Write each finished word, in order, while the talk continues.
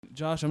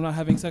Josh, I'm not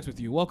having sex with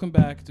you. Welcome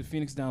back to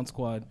Phoenix Down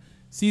Squad,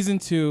 Season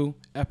 2,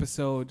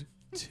 Episode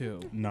 2.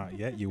 Not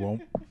yet, you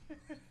won't.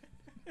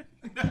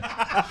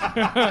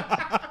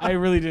 I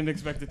really didn't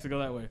expect it to go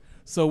that way.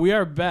 So we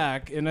are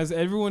back, and as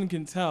everyone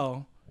can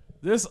tell,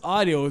 this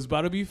audio is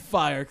about to be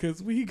fire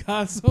because we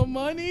got some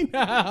money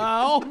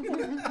now.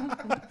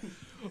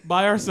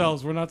 By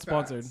ourselves. We're not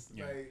sponsored.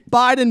 Yeah.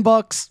 Biden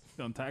bucks.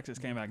 Them taxes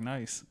came back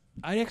nice.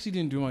 I actually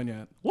didn't do mine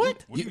yet.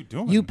 What? What are you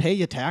doing? You pay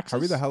your taxes?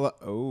 Hurry the hell up.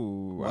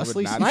 Oh,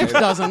 Wesley I would not Snipes say that.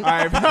 doesn't. All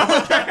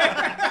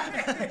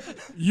right.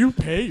 You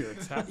pay your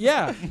tax?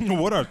 Yeah.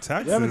 What are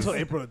taxes? You have until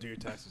April to do your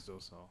taxes, though.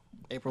 So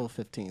April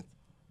 15th.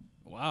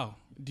 Wow.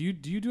 Do you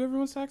do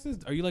everyone's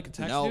taxes? Are you like a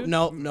tax dude?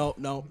 No,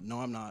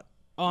 I'm not.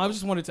 Oh, I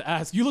just wanted to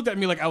ask. You looked at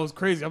me like I was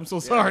crazy. I'm so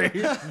sorry.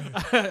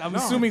 I'm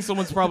assuming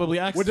someone's probably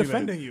asked we're you that.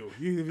 defending you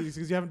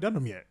because you haven't done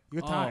them yet. You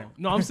got time.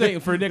 No, I'm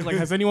saying for Nick, like,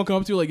 has anyone come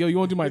up to you like, yo, you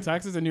want to do my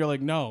taxes? And you're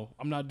like, no,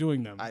 I'm not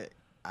doing them.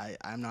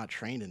 I'm not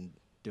trained in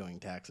doing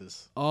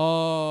taxes.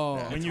 Oh.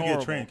 When It's you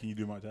horrible. get trained, can you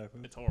do my taxes?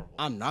 It's horrible.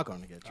 I'm not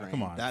going to get trained.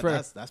 come on.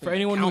 That's For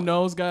anyone who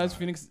knows, guys,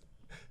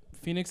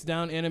 Phoenix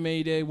Down Anime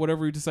Day,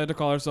 whatever we decide to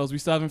call ourselves, we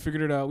still haven't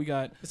figured it out. We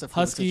got It's a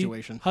fluid Husky.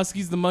 situation.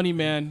 Husky's the money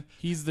man.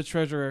 He's the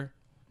treasurer.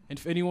 And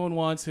if anyone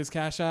wants, his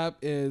Cash App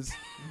is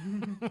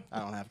I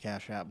don't have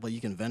Cash App, but you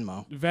can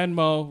Venmo.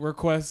 Venmo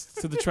request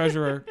to the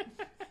treasurer.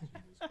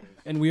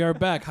 And we are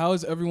back. How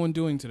is everyone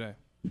doing today?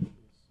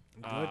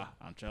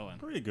 I'm chilling.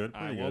 Pretty good.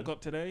 I woke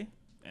up today,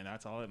 and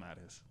that's all that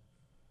matters.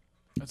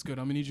 That's good.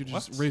 I'm gonna need you to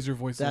just What? raise your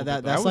voice. A little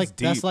bit. That's was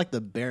that's deep. like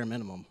the bare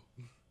minimum.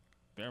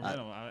 Bare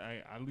minimum.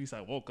 I at least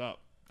I woke up.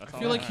 That's I all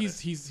feel that like matters.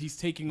 he's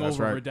taking That's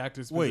over right.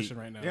 Redacted's Wait. position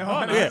right now. Yeah. Oh,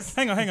 Oh, yeah. nice.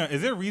 Hang on.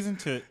 Is there reason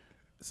to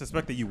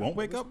suspect that you won't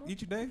wake up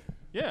each day?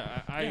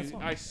 Yeah.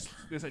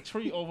 There's a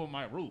tree over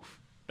my roof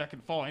that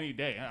can fall any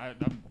day. I'm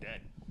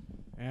dead.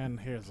 And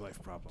here's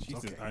life problems.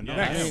 Jesus, Okay. I know.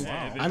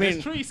 Yeah, Wow.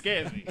 this tree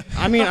scares me.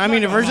 I mean,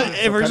 if we're just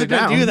it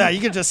gonna do down. that, you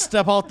could just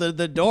step out the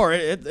door.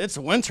 It's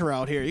winter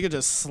out here. You could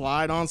just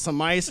slide on some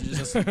ice and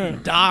just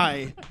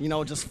die. You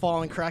know, just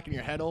falling, cracking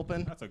your head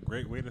open. That's a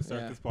great way to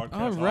start Yeah. this podcast.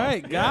 All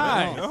right, off. guys.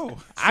 Yeah,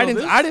 there you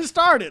go. I didn't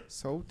start it.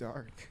 So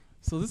dark.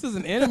 So this is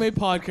an anime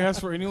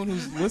podcast for anyone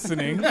who's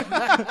listening.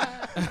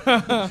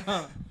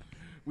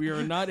 We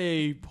are not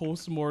a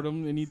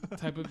post-mortem, any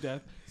type of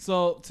death.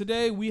 So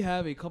today we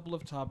have a couple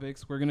of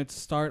topics. We're going to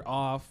start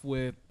off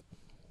with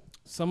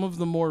some of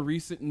the more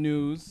recent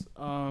news.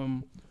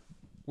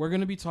 We're going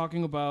to be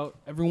talking about,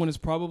 everyone has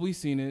probably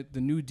seen it, the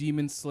new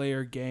Demon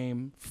Slayer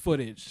game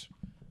footage.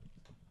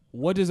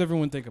 What does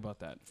everyone think about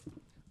that?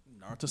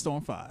 Naruto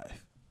Storm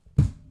 5.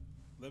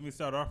 Let me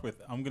start off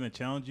with, I'm going to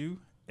challenge you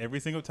every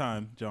single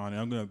time, John,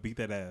 and I'm going to beat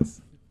that ass.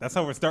 That's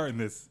how we're starting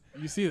this.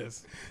 You see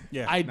this?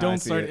 Yeah. I don't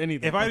see start it.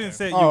 anything. If I Okay. didn't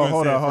say it, you Oh, were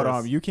hold say it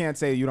on. first. You can't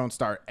say you don't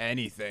start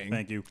anything.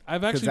 Thank you.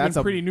 I've 'Cause actually that's been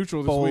a pretty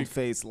neutral this week.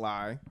 bold-faced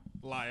lie.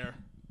 Liar.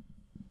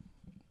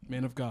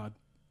 Man of God.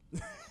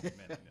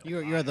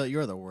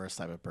 You're the worst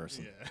type of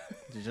person.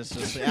 You're just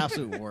the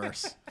absolute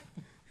worst.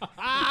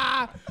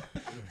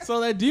 So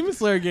that Demon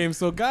Slayer game.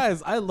 So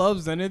guys, I love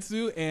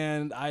Zenitsu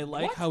and I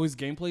like how his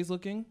gameplay's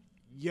looking.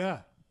 Yeah.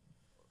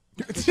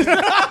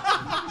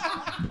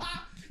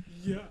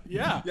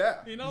 Yeah. Yeah.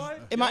 You know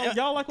what? Am I-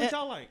 y'all like what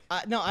y'all like.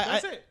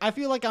 That's it. I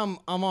feel like I'm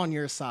on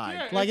your side.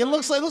 Yeah, like it's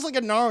it looks like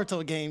a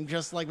Naruto game,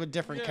 just like with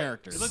different Yeah.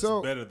 characters. It looks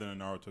So- better than a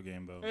Naruto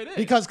game, though. It is.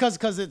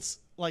 Because it's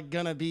like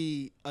gonna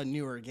be a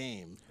newer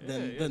game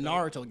than the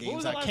Naruto What games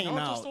was that it like, came Naruto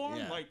out. Storm?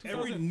 Yeah. Like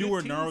Every 2015,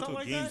 newer something Naruto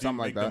like game that? Something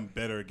make like that. them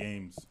better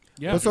games.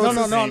 Yeah. But so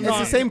No, it's no.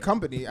 the same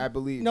company, I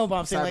believe. No, but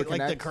I'm saying like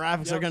the CyberConnect.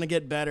 graphics are gonna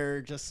get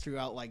better just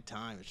throughout like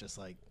time. It's just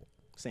like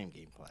same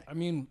gameplay. I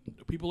mean,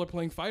 people are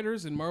playing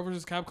fighters, and Marvel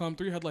vs. Capcom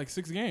 3 had like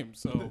 6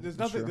 games. So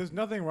There's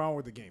nothing wrong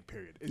with the game.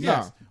 Period. It's No.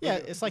 just- Yeah,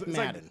 it's like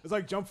Madden. It's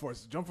like Jump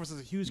Force. Jump Force is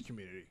a huge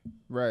community.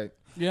 Right.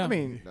 yeah, I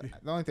mean,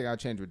 the only thing I'd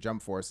change with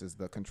Jump Force is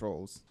the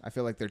controls. I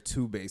feel like they're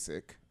too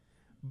basic.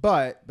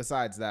 But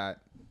besides that,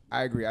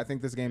 I agree. I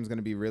think this game is going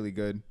to be really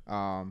good.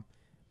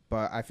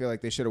 But I feel like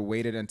they should have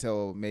waited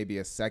until maybe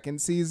a second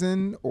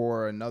season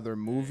or another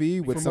movie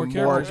with For more some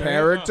more characters, right?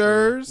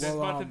 characters. There's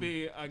Well, about to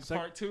be a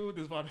part 2.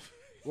 There's about to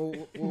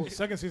Well,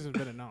 second season's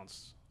been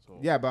announced. So.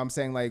 Yeah, but I'm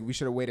saying like we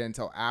should have waited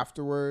until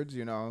afterwards,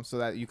 so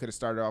that you could have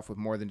started off with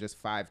more than just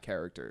 5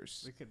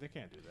 characters. They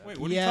can't do that. Wait,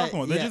 what Yeah, are you talking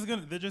about? yeah.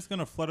 They're just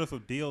gonna flood us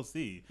with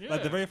DLC. Like Yeah.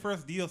 the very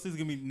first DLC is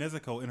gonna be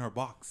Nezuko in her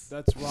box.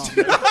 That's wrong.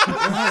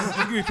 It's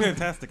gonna be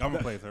fantastic. I'm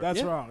gonna play her. That's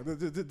Yeah. wrong.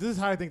 This is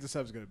how I think the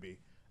sub's gonna be.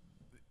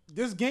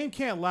 This game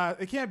can't last.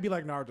 It can't be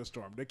like Naruto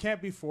Storm. There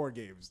can't be 4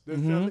 games.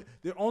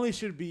 There only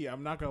should be.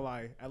 I'm not gonna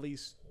lie. At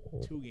least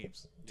 2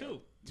 games.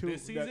 two. Two,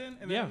 This season, and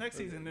then yeah. the next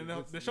season, and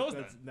then the show's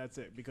done. That's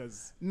it.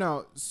 Because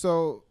No,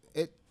 so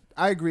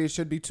I agree it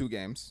should be 2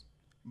 games,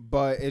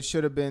 but they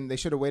should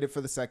have waited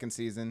for the second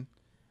season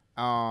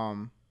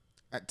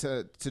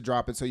to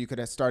drop it so you could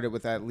have started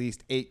with at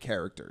least 8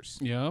 characters.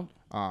 yeah.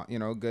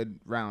 Good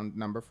round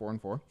number 4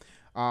 and 4.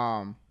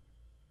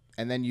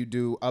 And then you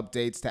do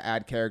updates to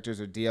add characters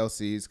or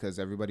DLCs because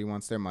everybody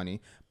wants their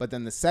money. But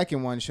then the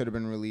second one should have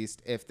been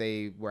released if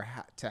they were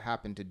to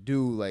happen to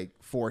do like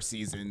 4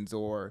 seasons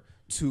or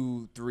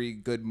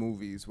 2-3 good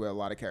movies with a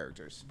lot of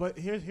characters. But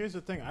here's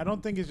the thing. I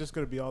don't think it's just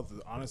gonna be all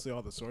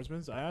the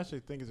swordsmen. I actually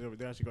think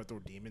they're actually gonna throw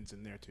demons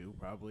in there too,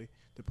 probably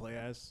to play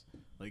as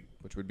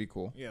Which would be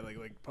cool. yeah,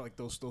 probably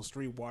those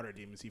 3 water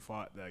demons he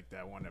fought like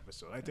that one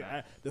episode. I think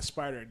the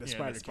spider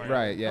spider. king.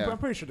 Right, yeah. I'm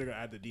pretty sure they're gonna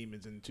add the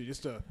demons in too,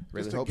 just to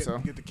Hope get, so.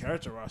 get the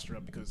character roster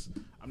up because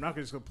I'm not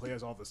just gonna play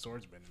as all the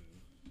swordsmen.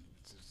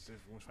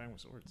 Everyone's fighting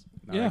with swords.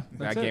 No, Yeah, that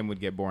that's game would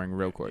get boring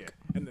real quick.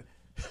 Yeah. And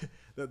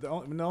the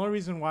only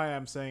reason why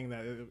I'm saying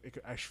that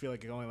I feel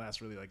like it only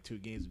lasts really like 2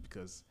 games is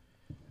because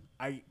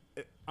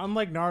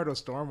unlike Naruto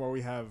Storm where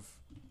we have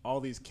all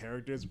these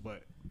characters,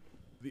 but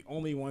the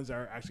only ones that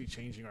are actually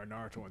changing are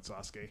Naruto and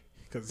Sasuke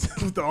because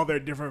with all their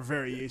different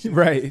variations.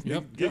 Right.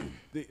 Yep.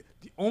 The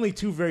only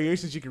 2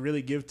 variations you can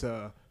really give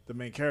to the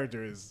main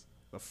character is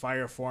the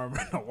fire form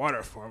and the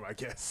water form, I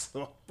guess.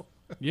 So.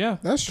 Yeah,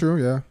 That's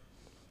true, yeah.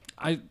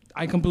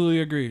 I completely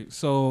agree.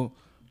 So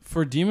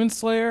for Demon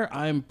Slayer,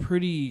 I'm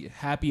pretty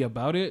happy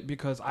about it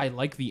because I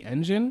like the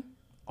engine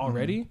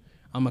already.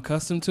 I'm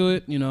accustomed to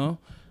it, you know.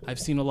 I've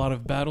seen a lot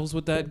of battles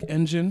with that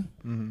engine.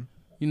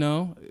 You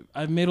know,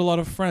 I've made a lot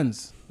of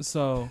friends.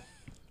 So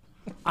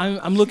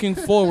I'm looking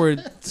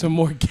forward to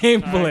more I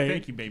gameplay.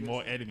 think you made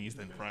more enemies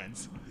than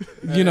friends.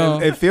 You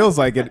know, It feels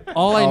like it.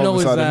 all I of know a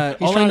is sudden. that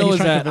He's all I trying- know he's is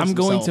trying to that convince I'm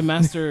going to himself.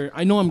 master.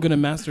 I know I'm going to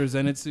master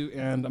Zenitsu,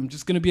 and I'm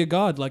just going to be a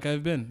god like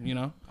I've been. You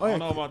know. Oh, I yeah. don't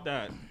know about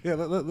that. Yeah,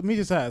 let me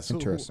just ask.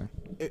 Interesting.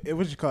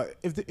 What you call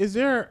it? Is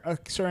there a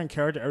certain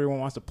character everyone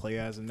wants to play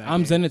as in that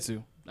I'm game?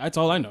 Zenitsu. That's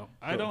all I know.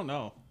 I don't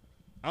know.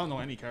 I don't know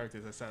any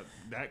characters except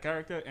that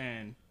character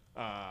and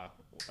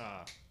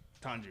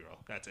Tanjiro.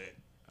 That's it.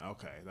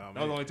 Okay. No,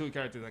 Those are the only 2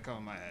 characters that come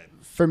in my head.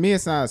 For me,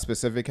 it's not a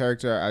specific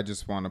character. I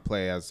just want to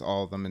play as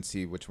all of them and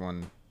see which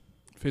one.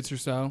 Fits your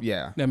style.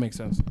 Yeah. That makes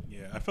sense.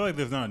 Yeah, I feel like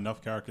there's not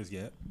enough characters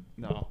yet.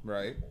 No.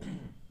 Right.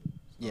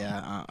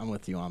 Yeah, I'm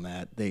with you on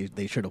that.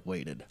 They should have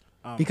waited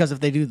because if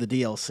they do the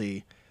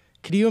DLC,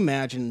 could you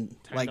imagine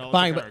like $10 a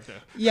buying? character.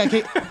 Yeah.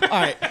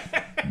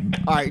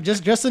 All right.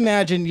 Just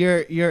imagine you're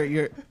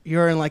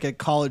in like a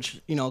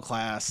college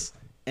class,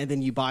 and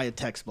then you buy a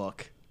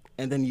textbook,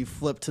 and then you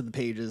flip to the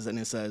pages, and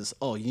it says,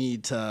 "Oh, you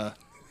need to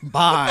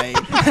buy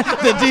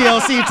the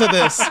DLC to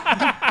this."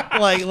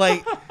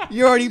 Like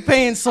you're already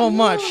paying so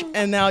much,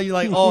 and now you're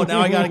like, "Oh,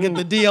 now I gotta get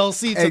the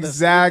DLC to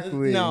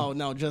Exactly. this."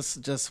 No,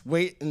 just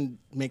wait and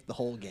make the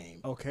whole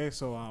game. Okay,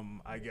 so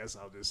I guess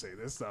I'll just say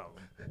this.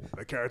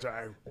 The character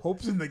I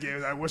hope's in the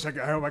game. I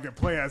hope I could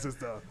play as is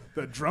the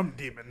drum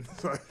demon.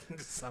 So I can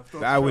just stop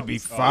those That would be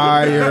drums.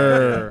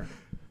 fire.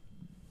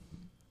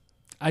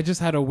 I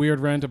just had a weird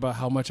rant about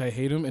how much I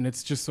hate him, and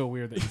it's just so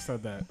weird that you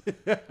said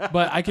that.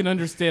 But I can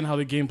understand how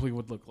the gameplay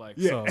would look like.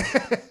 So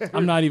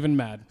I'm not even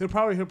mad. He'll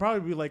probably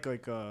be like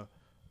a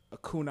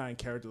kunai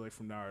character like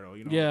from Naruto.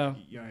 You know? Yeah.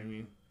 You know what I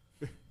mean?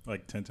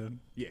 Like Tenten.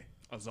 Yeah.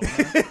 A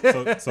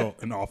Zona. So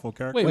an awful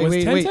character. Wait, Wait, was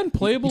wait, 1010 wait.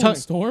 playable You in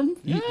talk- Storm?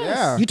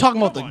 Yeah. You talking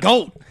about the on.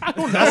 goat?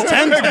 That's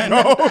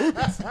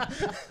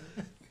 10.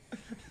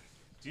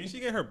 Didn't she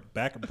get her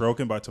back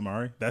broken by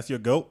Tamari? That's your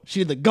goat.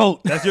 She's the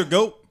goat. That's your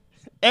goat.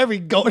 Every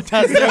goat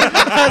has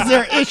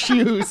their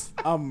issues.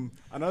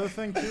 Another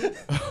thing too.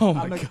 Oh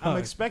my I'm god.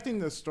 expecting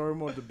the story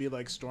mode to be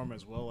like Storm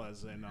as well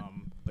as in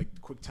like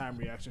quick time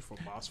reaction for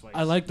boss fights.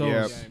 I like those. Yep.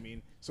 You know what I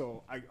mean?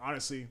 So I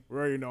honestly, we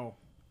already know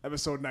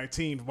episode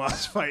 19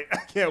 boss fight. I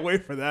can't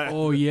wait for that.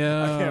 Oh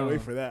yeah. I can't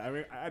wait for that. I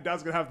mean, I doubt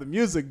it's gonna have the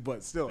music,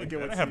 but still, I They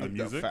can't wait better to have see the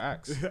music.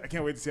 Facts. I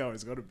can't wait to see how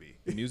it's gonna be.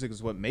 Music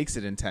is what makes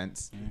it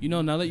intense. You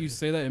know, now that you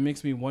say that, it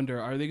makes me wonder: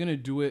 are they gonna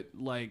do it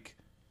like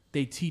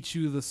they teach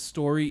you the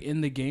story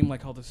in the game,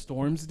 like how the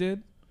Storms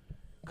did?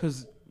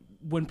 Because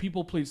when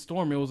people played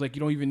Storm, it was like you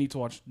don't even need to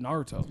watch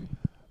Naruto.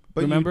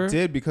 But Remember? you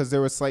did because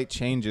there were slight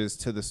changes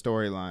to the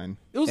storyline.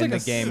 It was in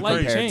like the a game slight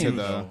compared change, to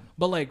the.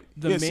 but like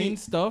the Yeah, main see,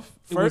 stuff,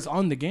 it first- was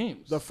on the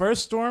games. The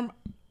first Storm,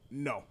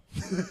 no.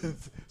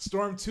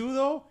 Storm 2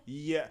 though,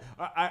 yeah.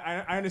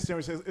 I understand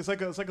what you're saying. It's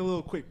like a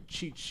little quick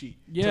cheat sheet.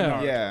 to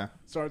Yeah. Naruto.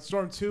 Yeah.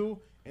 Storm 2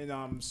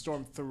 and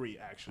Storm 3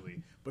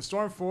 actually, but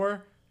Storm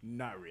 4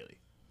 not really.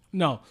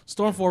 No,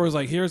 Storm 4 was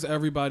like, here's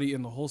everybody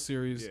in the whole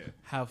series. Yeah.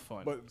 Have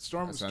fun. But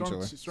Storm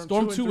Essentially.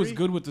 Storm 2 was 3?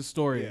 good with the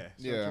story. Yeah.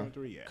 Storm Yeah. 2 and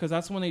 3, yeah. Because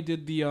that's when they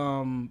did the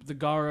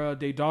Gaara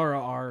Deidara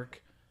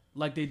arc,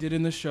 like they did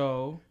in the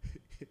show.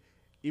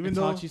 Even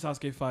though Itachi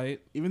Sasuke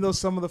fight. Even though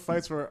some of the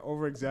fights were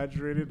over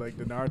exaggerated, like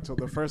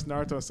the first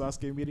Naruto and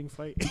Sasuke meeting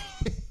fight.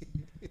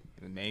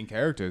 The main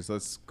characters.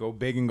 Let's go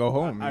big and go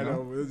home. I you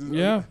know. It's just-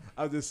 Yeah.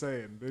 I'm just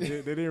saying they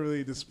didn't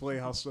really display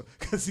how strong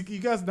because you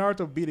guys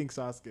Naruto beating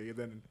Sasuke and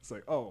then it's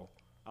like, oh,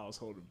 I was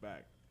holding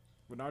back,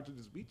 but Naruto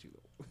just beat you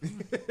though.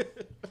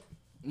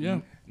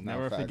 Yeah.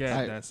 Never facts.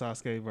 forget that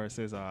Sasuke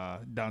versus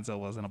Danzo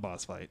wasn't a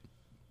boss fight.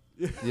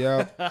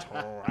 Yeah.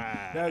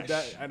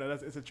 I know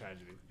it's a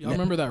tragedy. Y'all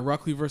remember that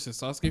Rock Lee versus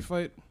Sasuke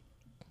fight?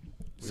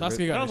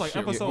 Sasuke got That was his like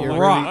shit episode whipped. You're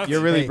like really,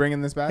 you're really Hey.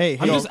 bringing this back. Hey,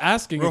 I'm hey, just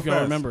asking real if y'all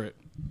fast. remember it.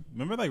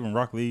 Remember like when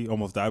Rock Lee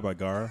almost died by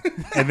Gara?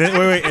 And then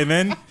and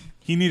then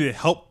he needed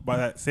help by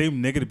that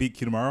same nigga to beat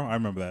Kitamaro? I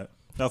remember that.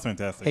 That was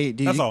fantastic. hey,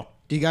 That's all.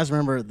 do you guys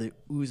remember the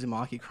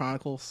Uzumaki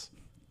Chronicles?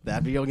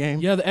 That video game?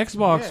 Yeah, the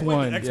Xbox Wait,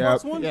 one. the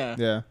Xbox Yep. one? Yeah.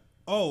 Yeah.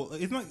 Oh,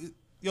 it's not.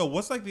 Yo,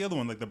 what's like the other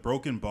one? Like the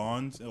Broken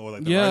Bonds or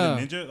like the Yeah.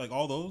 Rise of Ninja? Like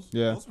all those?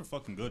 Yeah. Those were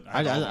fucking good.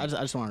 I got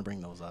just want to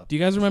bring those up. Do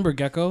you guys remember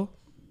Gecko?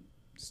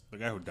 the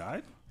guy who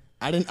died?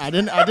 I didn't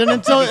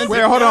until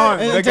Wait, hold on.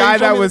 until The you guy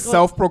told that me was to-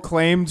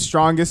 self-proclaimed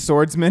strongest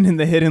swordsman in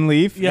the Hidden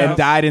Leaf Yeah. and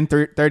died in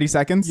 30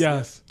 seconds?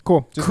 Yes.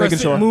 Cool. Just making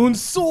Crescent sure. Moon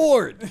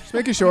Sword. Just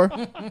making sure.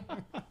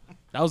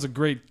 That was a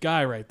great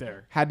guy right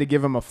there. Had to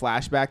give him a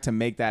flashback to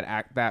make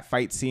that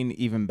fight scene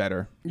even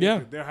better.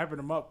 Yeah. They're hyping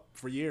him up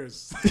for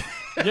years.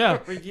 Yeah.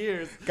 for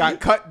years. Got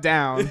cut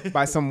down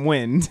by some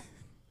wind.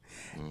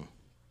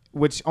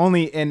 Which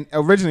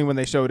originally when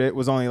they showed it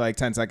was only like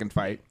 10-second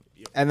fight.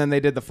 And then they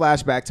did the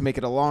flashback to make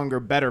it a longer,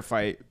 better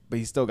fight, but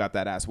he still got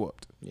that ass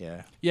whooped.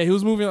 Yeah. Yeah, he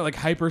was moving at like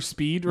hyper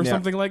speed or Yeah.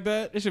 something like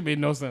that. It should made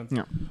no sense.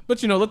 Yeah.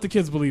 But let the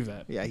kids believe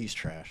that. Yeah, he's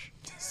trash.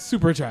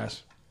 Super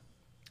trash.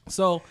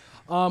 So,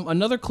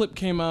 another clip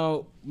came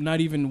out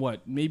not even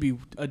maybe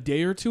a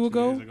day or two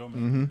ago. Years ago,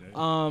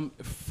 maybe.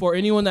 For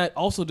anyone that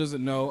also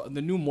doesn't know,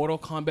 the new Mortal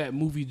Kombat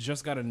movie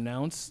just got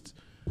announced.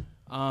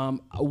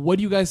 What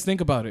do you guys think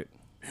about it?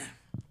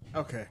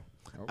 Okay.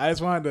 I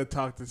just wanted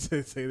to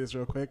say this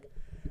real quick.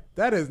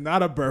 That is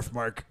not a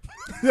birthmark.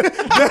 how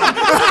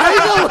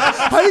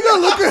you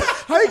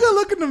gonna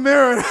look in the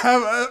mirror and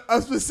have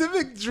a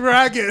specific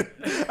dragon?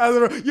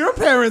 Your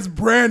parents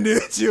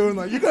branded you and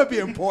like you're gonna be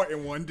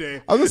important one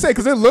day. I was gonna say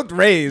because it looked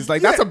raised,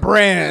 like that's a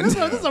brand. This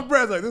is a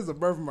brand. Like this is a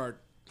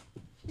birthmark.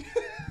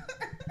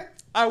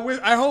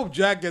 I hope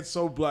Jack gets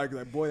so black.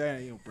 Like boy,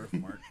 that ain't a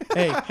birthmark.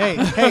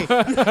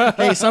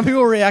 Hey, some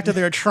people react to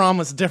their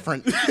traumas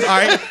different. All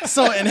right.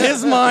 So in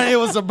his mind, it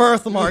was a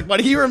birthmark, but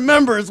he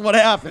remembers what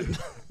happened.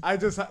 That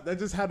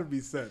just had to be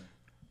said.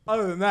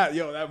 Other than that,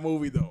 that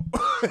movie though,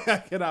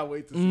 I cannot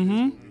wait to see this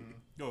movie.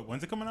 Yo,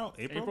 when's it coming out?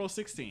 April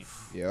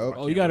 16th. Yep.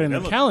 Oh, you got it in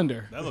the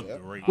calendar. That looked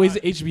great. Wait, is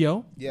it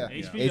HBO? Yeah.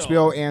 HBO.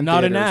 HBO and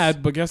Not an theaters.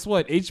 ad, but guess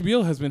what?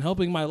 HBO has been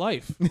helping my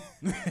life.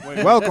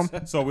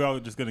 Welcome. So we all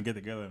just gonna get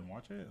together and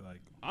watch it?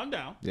 Like, I'm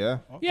down. Yeah.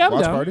 Yeah, I'm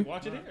Watch down. party.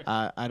 Watch it here.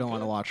 I don't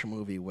want to watch a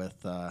movie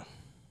with a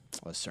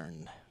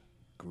certain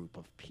group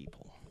of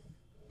people.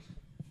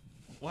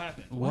 What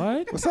happened?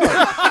 What? What's up?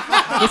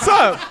 What's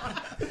up?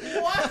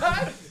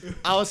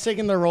 I was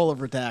taking the role of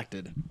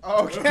redacted.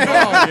 Okay.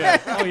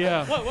 Oh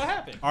yeah. What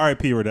happened?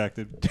 R.I.P.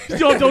 redacted.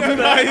 Yo, don't do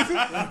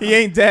that. He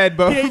ain't dead,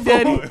 but He ain't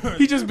dead.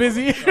 He just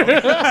busy.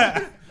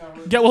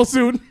 Get well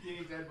soon. He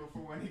ain't dead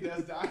before when he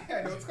does die.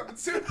 I know it's coming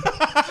soon.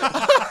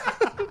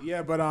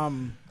 Yeah, but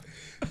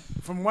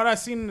from what I've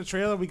seen in the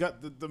trailer, we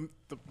got the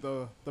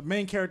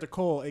main character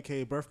Cole,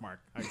 aka Birthmark.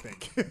 I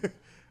think.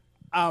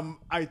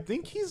 I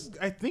think he's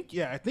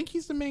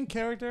the main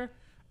character.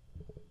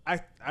 I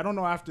don't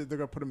know after they're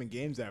gonna put him in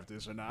games after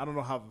this or not. I don't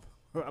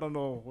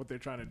know what they're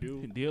trying to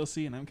do.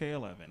 DLC and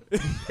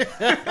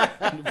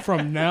MK11.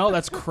 From now,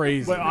 that's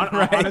crazy. But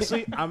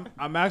honestly,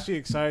 I'm actually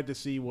excited to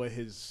see what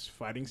his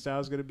fighting style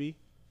is gonna be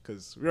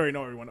because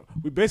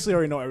we basically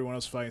already know everyone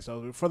else's fighting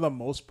styles for the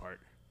most part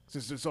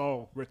since it's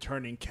all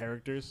returning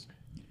characters.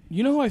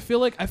 You know who I feel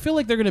like? I feel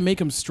like they're gonna make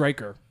him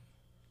Striker.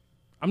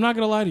 I'm not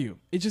gonna lie to you.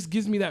 It just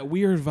gives me that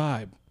weird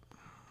vibe.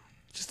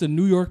 Just a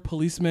New York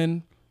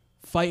policeman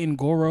fighting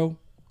Goro.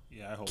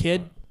 Yeah, I hope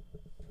Kid.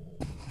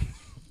 not.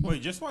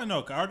 Wait, just so I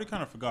know, I already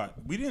kind of forgot.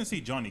 We didn't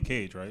see Johnny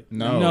Cage, right?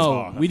 No. No,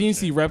 Oh, we didn't that's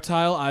a see shame.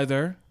 Reptile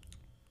either.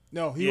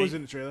 No, he Yeah, was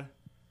in the trailer.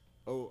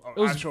 Oh,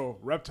 was- actual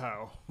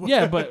reptile.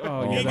 Yeah, but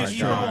Oh He my can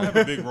God. have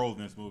a big role in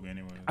this movie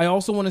anyway. I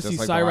also want to Just see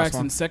like the last Cyrax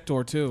one? and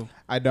Sector too.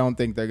 I don't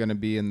think they're gonna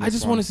be in this. I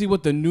just want to see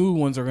what the new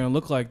ones are gonna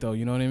look like, though.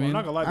 You know what I I'm mean?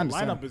 not gonna lie, I the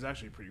understand. lineup is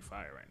actually pretty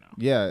fire right now.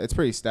 Yeah, it's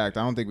pretty stacked.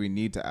 I don't think we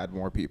need to add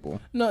more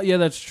people. No, yeah,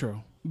 that's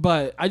true.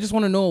 But I just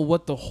want to know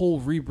what the whole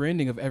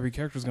rebranding of every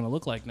character is gonna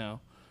look like now.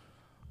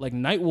 Like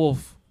Nightwolf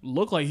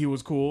looked like he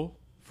was cool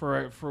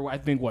for I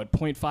think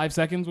 0.5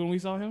 seconds when we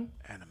saw him.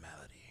 Animality.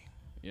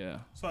 Yeah.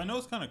 So I know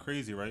it's kind of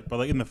crazy, right? But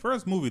like in the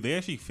first movie, they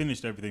actually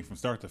finished everything from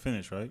start to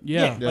finish, right?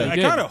 Yeah. Yeah. Like, they I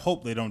did. kind of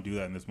hope they don't do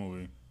that in this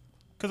movie.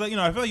 Because,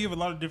 I feel like you have a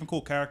lot of different cool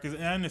characters,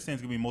 and I understand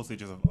it's going to be mostly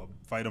just a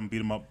fight 'em,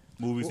 beat 'em up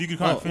movie. So you can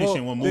kind of finish it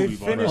in one They movie.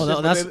 finished Oh, it, no,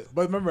 but, that's-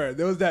 but remember,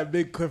 there was that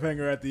big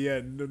cliffhanger at the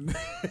end.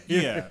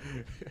 Yeah.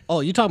 Oh,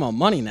 you talking about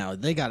money now?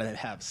 They gotta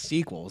have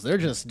sequels. They're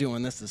just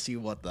doing this to see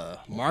what the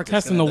market's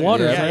Testing gonna the do.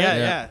 waters, Yeah, right? yeah, Yeah.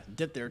 yeah.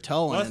 Dip their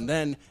toe in, Well, and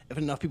then if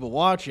enough people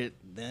watch it,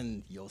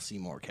 then you'll see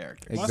more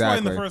characters. Well, that's why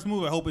in the Exactly. first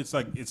movie, I hope it's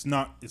like it's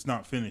not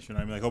finished. You know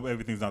what I mean? Like, I hope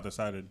everything's not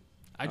decided.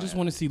 I just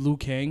want to see Liu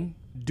Kang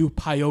do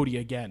peyote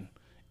again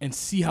and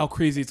see how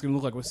crazy it's gonna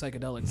look like with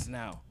psychedelics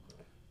now.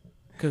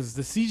 Because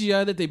the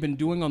CGI that they've been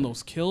doing on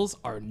those kills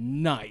are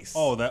nice.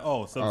 Oh,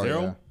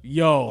 Sub-Zero?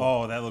 yeah. Yo.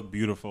 Oh, that looked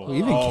beautiful.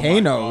 Even oh, my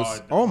Kano's.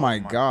 God. Oh, my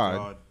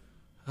God.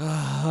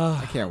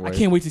 I can't I wait.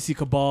 can't wait to see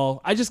Cabal.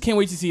 I just can't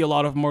wait to see a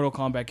lot of Mortal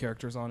Kombat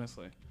characters,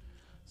 honestly.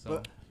 So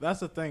But that's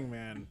the thing,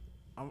 man.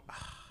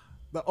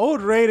 The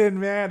old Raiden,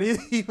 man,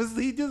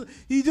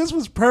 he just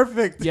was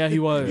perfect. yeah, he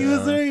was. He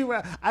was very.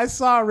 I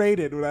saw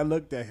Raiden when I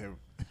looked at him.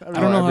 I don't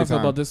know how every I feel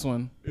time. about this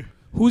one.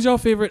 Who's your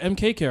favorite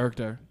MK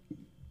character?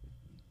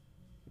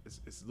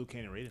 It's Liu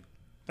Kang and Raiden.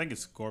 I think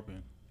it's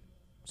Scorpion.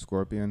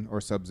 Scorpion or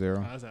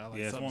Sub-Zero. I was like, I like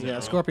Yeah, it's one of Yeah,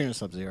 those. Scorpion and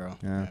Sub-Zero.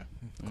 Yeah,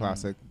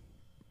 classic.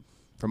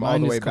 From Mine all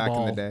the is way back in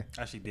Cabal. the day.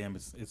 Actually, damn,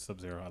 it's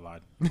Sub-Zero. I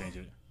lied. Change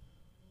it.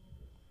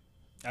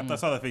 After I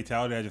saw the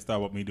fatality, I just thought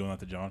about me doing that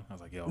to John. I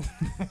was like, yo. I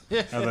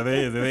was like,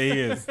 there he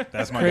is.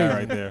 That's my Crazy. guy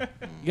right there.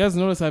 You guys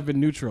notice I've been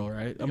neutral,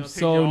 right? I'm take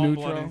so your own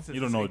blood neutral. into You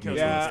the don't know same what kill.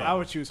 neutral Yeah, is. I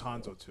would choose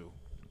Hanzo too.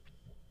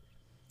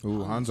 Ooh,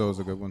 Hanzo's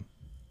a good one.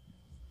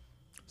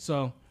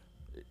 So,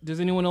 does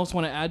anyone else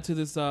want to add to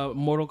this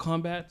Mortal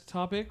Kombat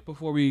topic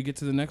before we get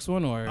to the next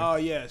one? Or Oh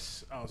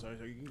yes. Oh sorry.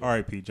 You can go.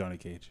 R.I.P. Johnny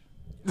Cage.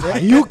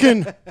 You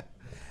can.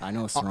 I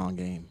know it's the wrong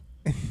game.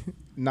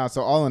 No,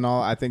 so all in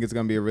all, I think it's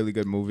gonna be a really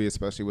good movie,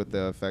 especially with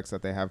the effects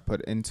that they have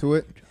put into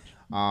it.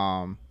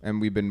 And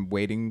we've been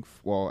waiting.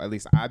 Well, at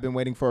least I've been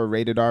waiting for a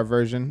rated R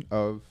version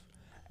of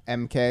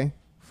MK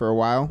for a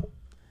while.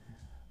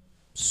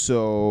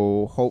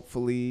 So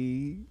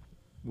hopefully,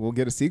 we'll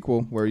get a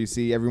sequel where you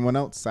see everyone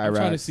else. I'm Cyrax.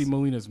 trying to see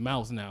Melina's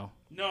mouth now,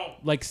 No.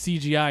 like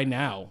CGI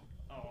now.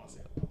 I don't want to see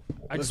it.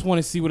 I just want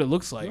to see what it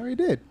looks You like. already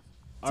did.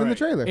 It's All in the right.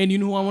 trailer. And you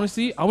know who I want to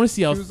see? I want to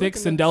see how She was thick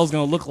looking at- Sindel's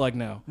gonna look like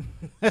now.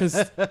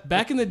 Because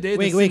back in the day,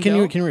 Wait, can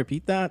you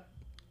repeat that?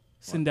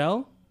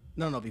 Sindel?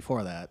 No,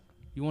 before that.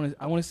 You want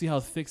to? I want to see how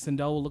thick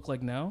Sindel will look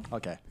like now.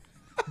 Okay.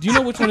 Do you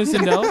know which one is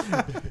Sindel?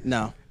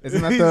 No.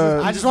 Isn't that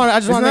the? I just want to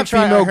Isn't make that sure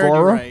I female heard you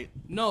Goro? right.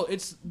 No,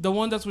 it's the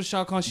one that's with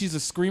Shao Kahn. She's a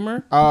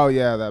screamer. Oh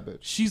yeah, that bitch.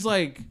 She's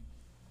like,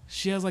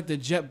 she has like the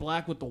jet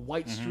black with the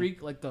white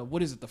streak, like the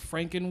what is it, the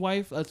Franken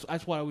wife? That's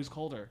what I always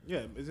called her.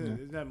 Yeah,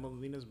 isn't that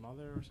Melina's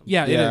mother or something?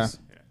 Yeah, Yeah. it is.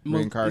 Is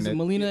Reincarnate. it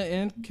Melina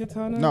and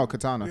Kitana? No,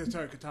 Katana, Yeah,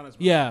 sorry, Katana's mother.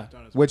 Yeah.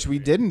 Katana's which mother, we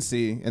yeah. didn't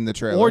see in the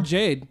trailer. Or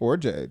Jade. Or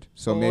Jade.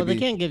 So Well, they maybe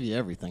can't give you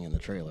everything in the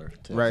trailer.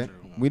 Too. right.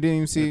 We didn't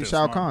even see they're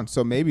Shao smart. Kahn.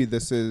 So maybe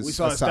this is We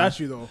saw a sign.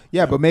 statue though.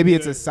 Yeah, but maybe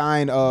it's Yeah. a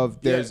sign of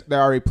Yeah.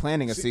 they're already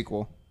planning a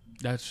sequel.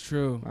 That's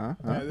true.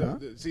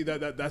 See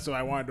that's what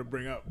I wanted to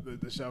bring up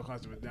the Shao Kahn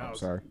stuff. Now,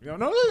 sorry.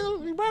 No,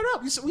 we brought it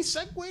up. We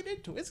segued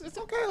into it. It's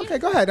okay. Okay,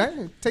 go ahead.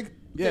 I take.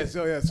 Yeah,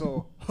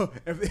 so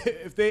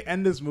if they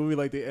end this movie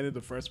like they ended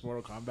the first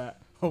Mortal Kombat,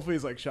 hopefully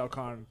it's like Shao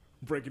Kahn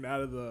breaking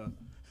out of the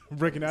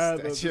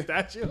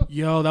statue.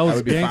 Yo, that That was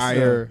would be gangster.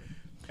 fire.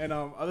 And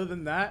other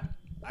than that,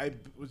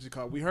 what's it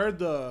called? We heard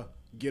the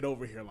 "Get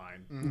over here"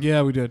 line.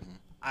 Yeah, we did.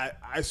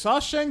 I saw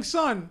Shang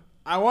Tsung.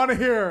 I want to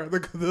hear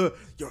the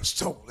 "Your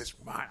soul is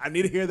mine." I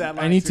need to hear that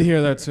line. I need too. to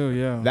hear that too.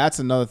 Yeah. That's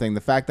another thing.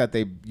 The fact that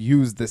they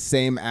used the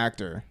same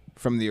actor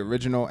from the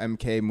original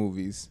MK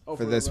movies for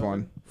for this 11?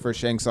 one for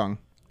Shang Tsung.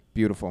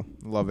 Beautiful.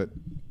 Love it.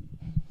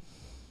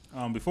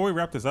 Before we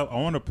wrap this up, I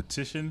want to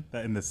petition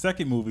that in the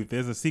second movie, if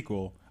there's a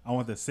sequel, I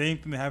want the same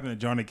thing to happen to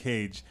Johnny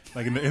Cage.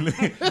 Like in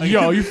the like,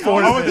 Yo, you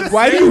forced it.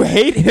 Why do you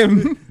hate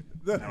him?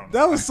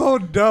 That was so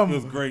dumb. It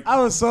was great.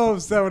 I was so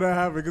upset when that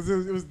happened because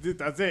it was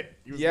that's it.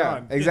 He was Yeah,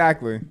 gone.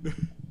 exactly.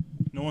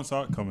 No one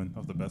saw it coming. That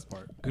was the best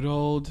part. Good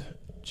old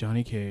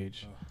Johnny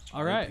Cage.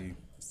 All right. R.I.P.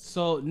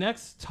 So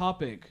next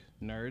topic,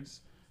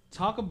 nerds.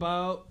 Talk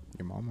about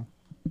Your mama.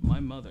 my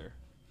mother.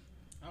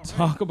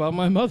 Talk about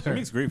my She mother.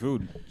 makes great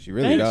food. She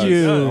really Thank does.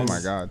 you. Oh my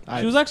god.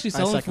 She was actually I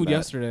selling second food that.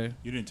 yesterday.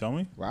 You didn't tell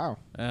me? Wow.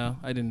 Yeah,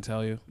 I didn't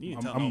tell you. You didn't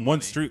I'm, tell I'm nobody.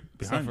 one street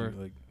behind Suffer.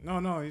 you. Like,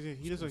 No,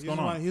 he doesn't. going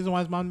on? He doesn't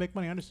want his mom to make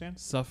money. I understand.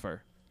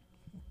 Suffer.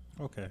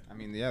 okay. I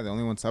mean, yeah, the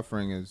only one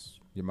suffering is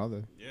your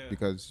mother. Yeah.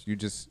 Because you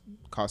just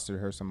costed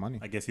her some money.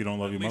 I guess you don't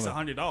love At your least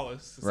mother.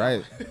 $100.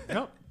 Right.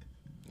 Yep.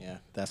 Yeah,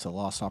 that's a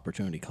lost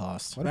opportunity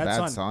cost. What a Bad bad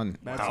son. son.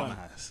 Bad Wow. son.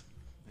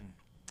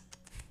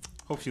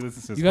 Hope she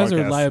listens to this You guys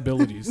podcast. are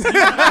liabilities.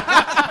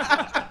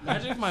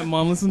 Imagine if my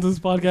mom listened to this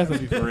podcast. That'd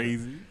be funny.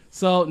 Crazy.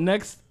 So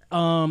next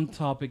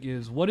topic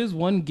is, what is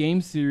one game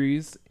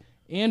series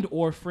and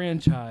or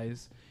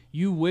franchise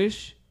you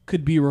wish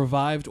could be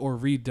revived or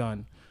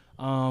redone?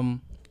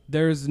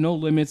 There's no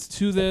limits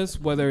to this,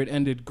 whether it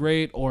ended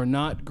great or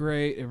not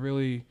great. It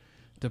really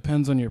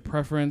depends on your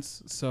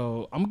preference.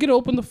 So I'm gonna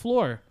open the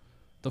floor.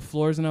 The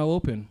floor is now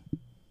open.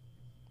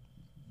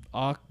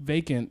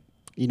 Vacant.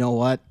 You know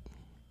what?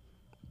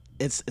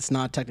 It's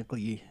not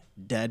technically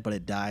dead, but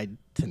it died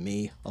to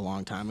me a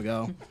long time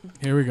ago.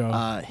 Here we go.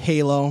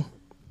 Halo,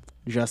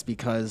 just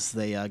because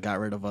they got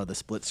rid of the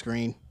split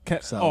screen.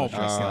 So oh, it's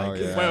just oh,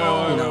 like,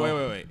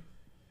 yeah. Wait.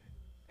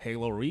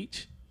 Halo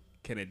Reach?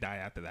 Can it die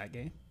after that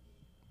game?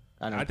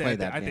 I don't play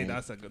that I game. think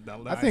that's a good.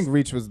 I think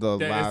Reach was the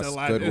that last is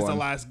good it's one. the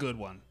last good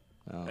one.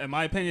 Oh. In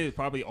my opinion, it's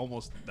probably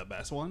almost the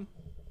best one.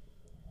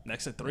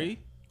 Next to 3.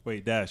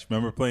 Wait, Dash.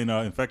 Remember playing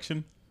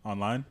Infection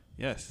online?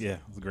 Yes. Yeah, it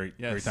was great.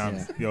 Yes. Great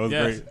times. Yeah. Yeah, it was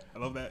Yes. great. I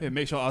love that. Yeah,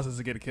 make sure Oz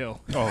doesn't get a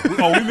kill. We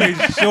made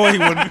sure he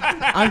wouldn't.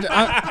 I'm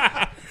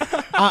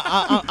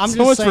so just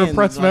much saying,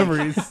 repressed like,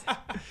 memories.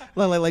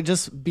 like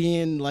just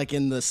being like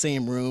in the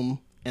same room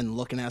and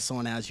looking at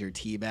someone as you're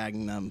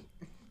teabagging them,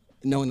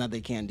 knowing that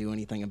they can't do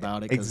anything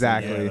about it. 'cause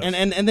Exactly. they-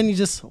 and then you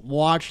just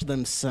watch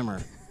them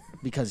simmer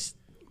because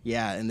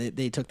and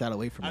they took that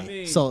away from I me.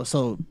 mean-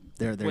 So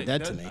they're Wait,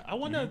 dead to me. I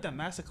wonder if the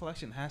Master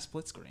Collection has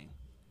split screen.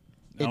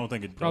 I don't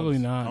think it does. Probably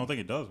not. I don't think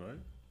it does, right?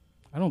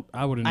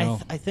 I wouldn't know.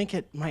 I think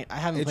it might. I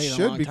haven't It played it in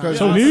should a long because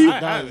time. Sony? It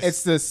does.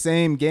 it's the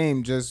same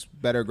game, just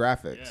better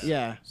graphics.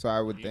 Yeah. So I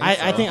would think. I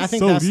so.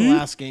 think that's the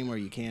last game where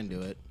you can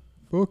do it.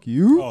 Fuck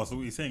you. Oh, so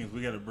what you're saying is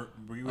we got to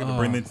bring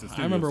this to the studio.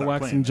 I remember stop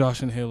waxing playing.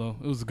 Josh in Halo.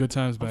 It was good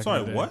times back. I'm sorry,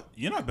 in the day. what?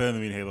 You're not better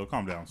than me in Halo.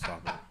 Calm down.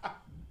 Stop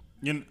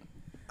it.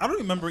 I don't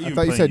remember even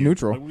thought you playing said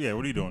neutral. Like, yeah,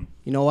 what are you doing?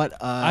 You know what?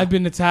 I've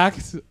been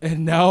attacked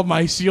and now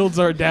my shields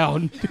are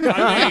down.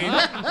 I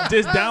mean,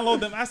 just download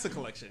the Master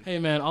Collection. Hey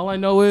man, all I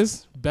know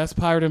is best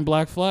pirate in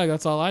Black Flag.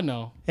 That's all I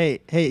know. hey,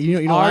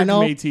 you know what I Arg know?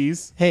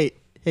 mateys. Hey,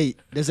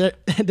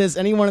 does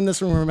anyone in this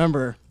room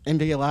remember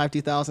NBA Live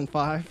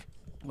 2005?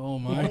 Oh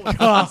my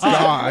god.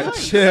 God,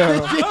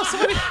 chill.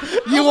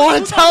 You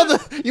want to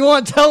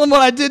tell them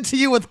what I did to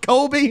you with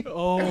Kobe?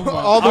 Oh my.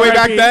 All the way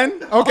back R.I.P.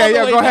 then? Okay, the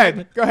yeah, way go back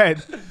ahead. Go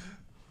ahead.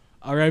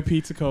 R.I.P.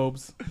 to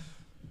Cobes.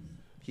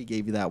 He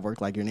gave you that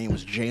work like your name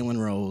was Jalen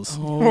Rose.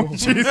 Oh,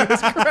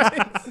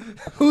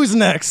 Who's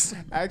next?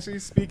 Actually,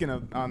 speaking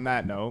of on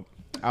that note,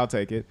 I'll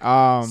take it.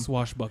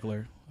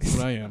 swashbuckler. That's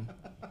what I am.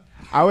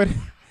 I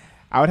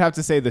would have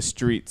to say the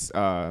Streets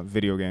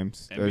video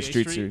games. The NBA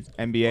Street Street?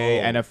 NBA,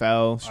 Oh,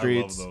 NFL,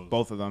 Streets, those.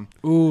 both of them.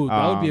 Ooh,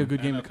 that would be a Um,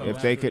 good game to cover.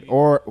 If they could,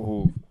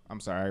 I'm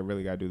sorry, I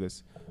really gotta do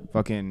this.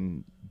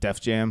 Fucking Def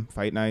Jam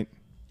Fight Night.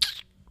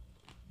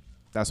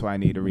 That's what I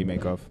need a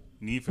remake of.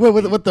 Need for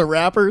Speed. With the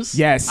rappers?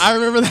 Yes, I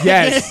remember that.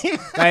 Yes, game.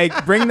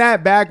 like bring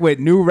that back with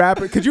new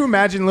rapper. Could you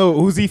imagine Lil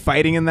Uzi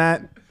fighting in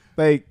that?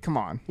 Like, come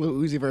on. Lil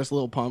Uzi versus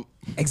Lil Pump.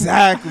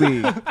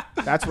 Exactly.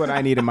 That's what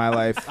I need in my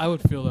life. I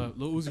would feel that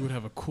Lil Uzi would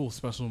have a cool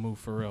special move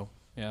for real.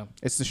 Yeah.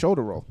 It's the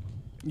shoulder roll.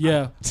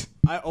 Yeah.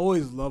 I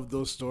always loved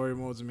those story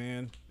modes,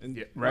 man.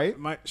 And right?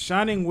 My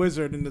Shining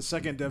Wizard in the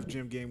second Def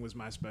Jam game was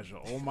my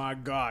special. Oh my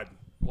god.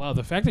 Wow.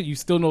 The fact that you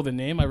still know the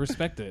name, I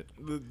respect it.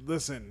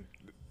 Listen,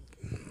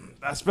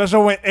 that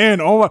special went in.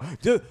 Oh my!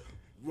 Just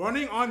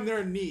running on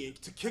their knee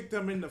to kick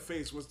them in the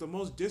face was the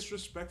most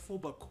disrespectful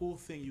but cool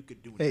thing you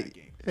could do in that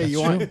game. Hey,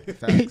 you want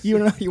Facts. you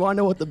want to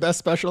know what the best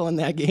special in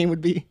that game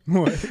would be?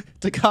 What?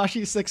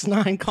 Takashi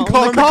 6ix9ine calling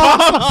Calling the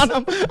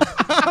the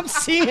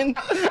cops on him.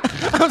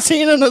 I'm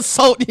seeing an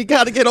assault. You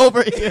got to get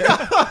over here.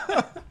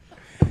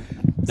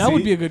 That would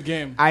See? be a good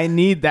game. I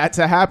need that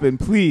to happen,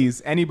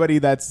 please. Anybody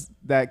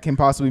that can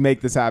possibly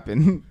make this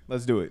happen,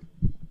 let's do it.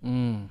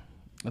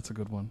 That's a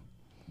good one.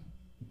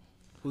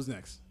 Who's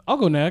next? I'll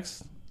go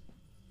next.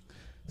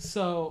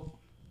 So,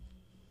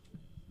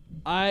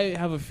 I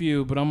have a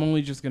few, but I'm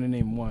only just going to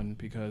name one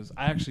because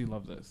I actually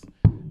love this.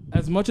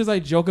 As much as I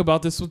joke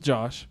about this with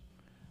Josh,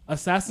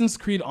 Assassin's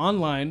Creed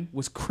Online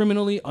was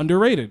criminally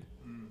underrated.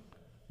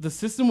 The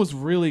system was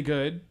really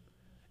good.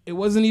 It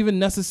wasn't even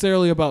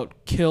necessarily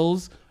about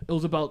kills. It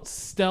was about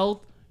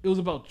stealth. It was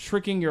about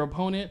tricking your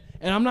opponent.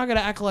 And I'm not going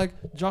to act like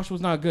Josh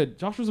was not good.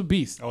 Josh was a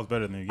beast. I was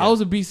better than you. I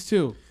was a beast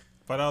too.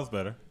 but I was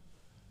better.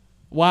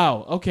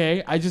 Wow.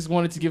 Okay. I just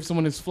wanted to give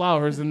someone his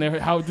flowers, and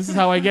this is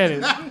how I get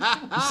it.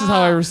 This is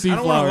how I receive I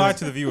don't want to lie flowers.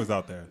 to the viewers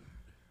out there.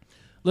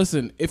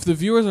 Listen, if the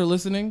viewers are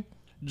listening,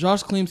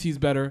 Josh claims he's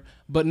better,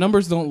 but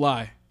numbers don't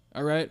lie.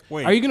 All right.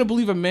 Wait. Are you gonna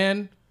believe a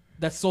man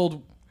that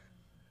sold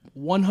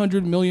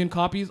 100 million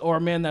copies, or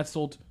a man that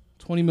sold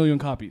 20 million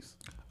copies?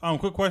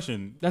 Quick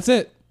question. That's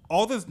it.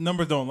 All these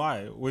numbers don't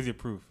lie. Where's your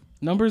proof?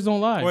 Numbers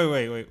don't lie.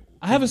 Wait.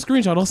 I have a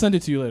screenshot. I'll send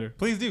it to you later.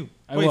 Please do.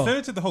 I Wait, will. send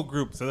it to the whole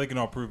group so they can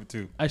all prove it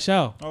too. I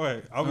shall. All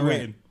right, I'll be All right.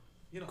 waiting.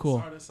 You know, Cool.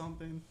 started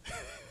something.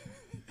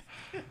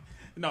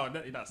 No,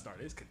 you're not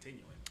started. It's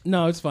continuing.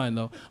 No, it's fine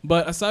though.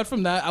 But aside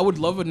from that, I would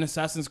love an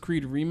Assassin's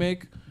Creed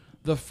remake.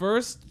 The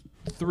first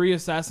 3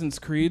 Assassin's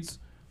Creeds,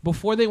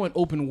 before they went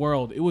open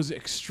world, it was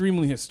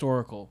extremely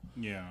historical.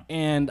 Yeah.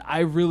 And I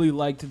really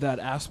liked that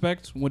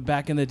aspect. When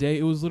back in the day,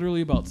 it was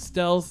literally about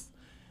stealth,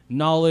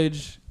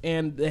 knowledge,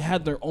 and they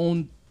had their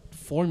own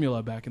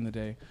formula back in the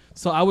day.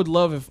 So I would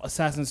love if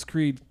Assassin's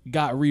Creed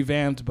got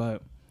revamped,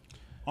 but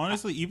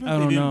Honestly, even I if they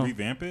don't didn't know.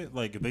 revamp it,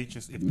 like if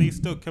they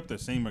still kept the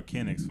same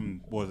mechanics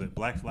from what was it?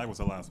 Black Flag was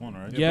the last one,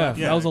 right? Yeah,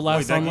 that was the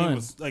last that online. game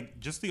was like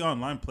just the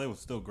online play was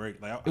still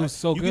great. Like It was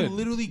so you good. could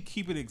literally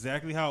keep it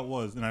exactly how it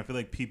was, and I feel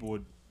like people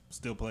would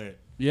still play it.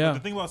 Yeah. Like, the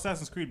thing about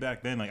Assassin's Creed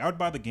back then, like I would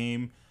buy the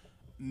game,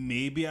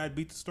 maybe I'd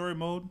beat the story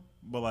mode,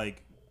 but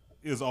like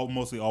it was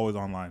mostly always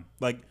online.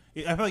 Like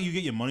I feel like you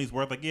get your money's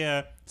worth. Like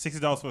yeah,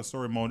 $60 for a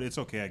story mode, it's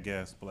okay, I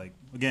guess. But like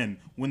again,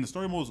 when the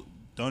story mode's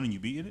done and you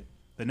beat it,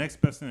 the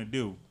next best thing to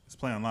do is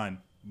play online.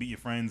 Beat your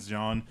friends,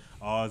 John,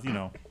 Oz,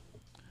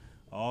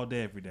 all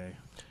day, every day.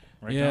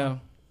 Right, yeah.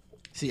 John?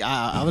 See,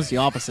 I was the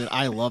opposite.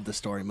 I love the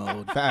story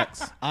mode.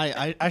 Facts.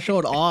 I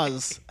showed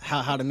Oz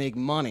how to make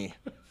money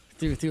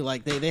through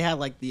like they had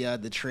like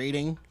the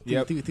trading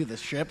Yep. through the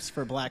ships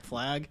for Black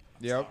Flag.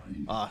 Yep.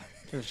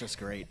 It was just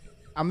great.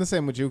 I'm the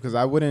same with you because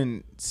I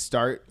wouldn't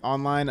start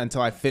online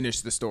until I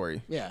finish the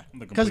story. Yeah,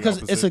 The complete because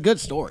it's opposite. a good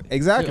story.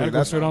 Exactly. Yeah, I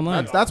go straight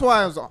online. That's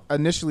why I was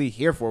initially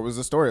here for was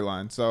the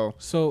storyline. So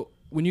So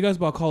when you guys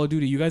bought Call of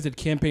Duty, you guys did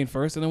campaign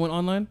first and then went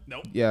online?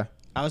 Nope. yeah,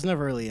 I was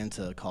never really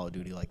into Call of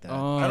Duty like that.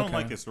 Oh, I don't okay.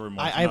 like his story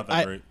mode. It's I not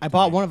that great. I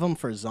bought one of them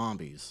for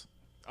zombies.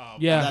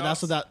 Yeah.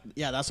 That's what that.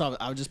 Yeah, that's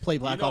what I would just play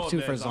Black Ops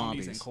 2 for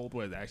zombies. And zombies. Cold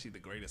War is actually the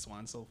greatest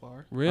one so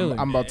far. Really?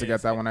 I'm about to get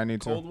It's that like when I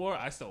need Cold to. War,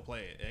 I still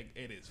play it.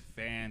 It is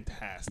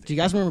fantastic. Do you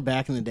guys remember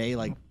back in the day,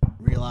 like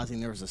realizing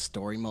there was a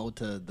story mode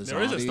to the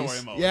There is zombies? a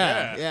story mode,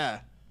 Yeah, yeah. yeah.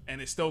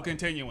 And it's still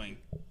continuing.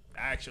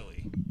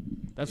 Actually,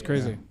 That's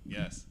crazy.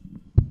 yes.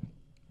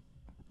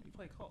 You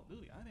play Call of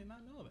Duty? I did not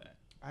know that.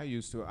 I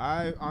used to.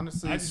 I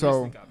honestly, I just so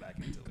recently got back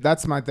into it.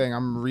 that's my thing.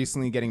 I'm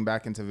recently getting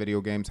back into video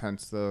games,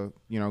 hence the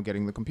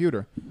getting the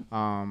computer.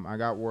 I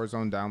got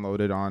Warzone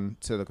downloaded on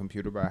to the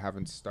computer, but I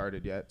haven't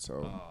started yet.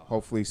 So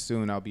hopefully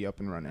soon I'll be up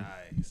and running.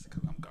 Nice,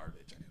 because I'm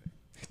garbage.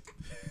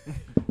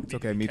 It's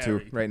okay, me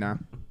too. Right now.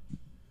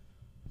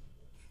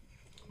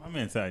 My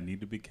man said I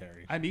need to be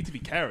carried. I need to be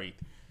carried.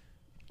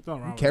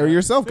 Nothing wrong with Carry that.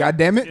 yourself, God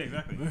damn it! Yeah,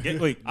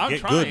 exactly. I'm get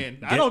trying.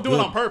 Good. I don't Get do it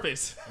good. on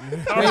purpose.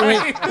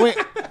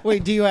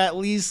 Wait. Do you at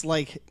least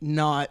like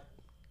not?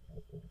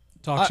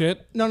 Talk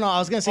shit. No. I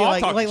was gonna say Oh, I'll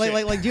like, talk like, shit.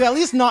 like, like, do you at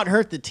least not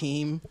hurt the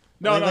team?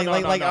 No, Like,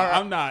 no. are-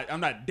 I'm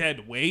not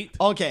dead weight.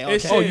 Okay,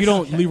 It's okay. Oh, just- you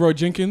don't Leroy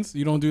Jenkins?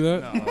 You don't do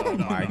that? No,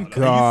 My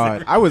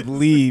God, I would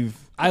leave.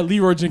 I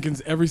Leroy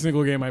Jenkins every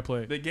single game I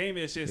play. The game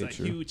is just a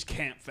True. huge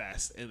camp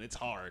fest, and it's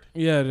hard.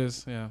 Yeah, it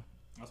is. Yeah.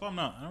 That's why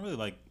I don't really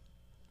like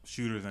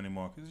shooters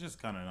anymore because it's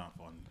just kind of not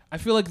fun. I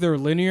feel like they're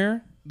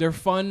linear. They're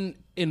fun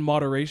in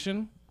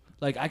moderation.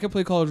 Like I could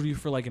play Call of Duty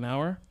for like an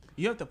hour.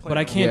 You have to play, But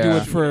I like, can't do a it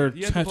shooter. for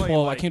You have to 10, play,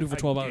 12 I like, can't do it for a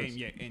 12 game hours.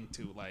 you're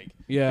into, like,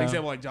 Yeah. for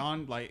example, like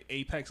John, like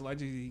Apex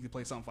Legends, you can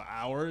play something for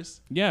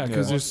hours. Yeah,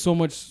 because Yeah. there's so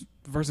much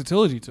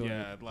versatility to it.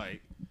 Yeah,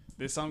 like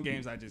there's some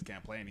games I just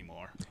can't play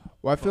anymore.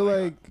 Well, I feel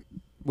But, like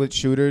with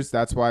shooters,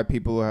 that's why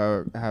people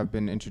have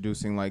been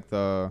introducing like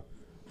the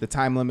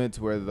time limits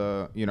where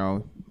the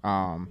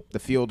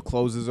field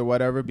closes or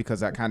whatever, because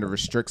that kind of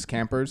restricts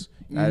campers.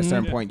 At a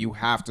certain point, you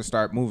have to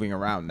start moving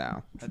around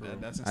now.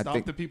 That doesn't I stop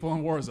think- the people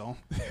in Warzone.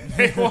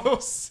 They will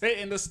sit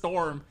in the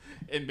storm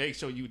and make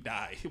sure you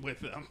die with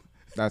them.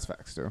 That's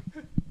facts too.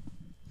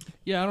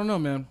 Yeah, I don't know,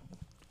 man.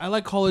 I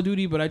like Call of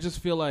Duty, but I just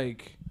feel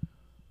like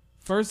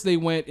first they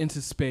went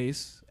into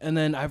space, and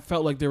then I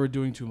felt like they were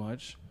doing too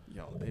much.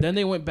 Yo, Then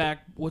they went back.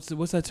 What's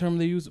that term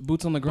they use?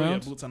 Boots on the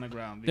ground. boots on the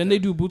ground. Then they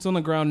because- do boots on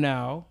the ground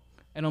now,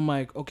 and I'm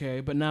like, okay,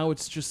 but now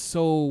it's just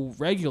so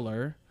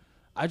regular.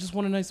 I just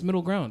want a nice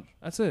middle ground.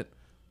 That's it.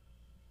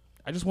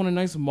 I just want a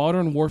nice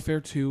Modern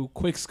Warfare 2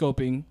 quick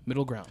scoping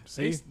middle ground.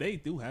 They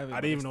do have it. I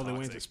but didn't even it's know they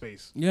went into toxic.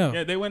 space. Yeah.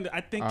 Yeah, they went. I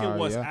think it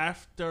was yeah.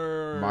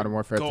 after Modern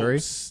Warfare 3?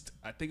 Ghost.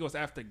 I think it was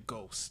after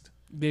Ghost.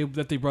 They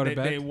brought They, it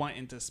back. they went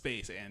into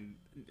space and.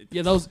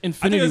 Yeah, that was I think,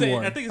 Infinity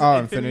War. I think it's Oh,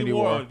 Infinity Infinity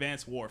War War. or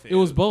Advanced Warfare. It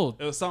was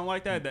both. It was something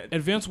like that.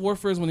 Advanced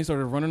Warfare is when they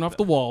started running off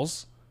the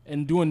walls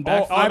and doing Oh,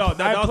 backflips. no,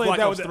 that was played Black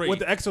that Ops with 3. with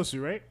the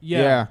exosuit, right?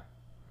 yeah.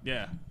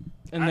 Yeah.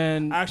 And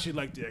then I actually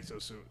like the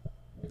exosuit.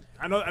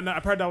 I know, and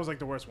I've heard that was like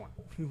the worst one.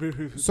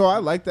 So I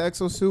like the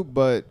exosuit,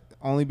 but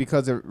only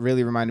because it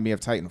really reminded me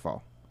of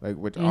Titanfall. Like,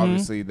 which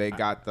obviously they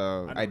got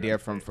the never idea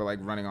got from for like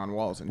running on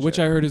walls and which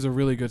shit. I heard is a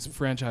really good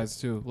franchise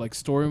too. Like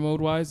story mode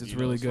wise, it's You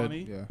know really what's good.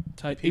 funny?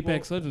 Yeah. People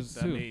Apex Legends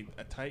that too. made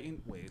a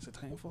Titan. Wait, is it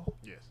Titanfall?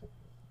 yes.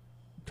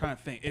 Trying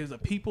to think. It was the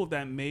people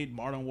that made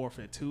Modern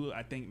Warfare 2.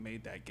 I think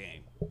made that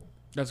game.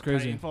 That's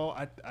crazy.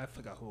 Titanfall. I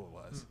forgot who it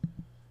was.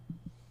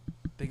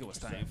 I think it was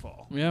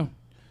Titanfall. Yeah.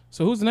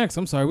 So who's next?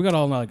 I'm sorry, we got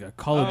all like a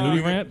Call of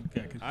Duty rant.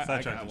 Yeah, I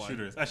sidetrack got to one.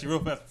 shooters. Actually, real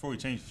fast before we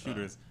change to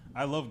shooters,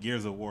 I love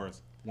Gears of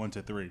Wars 1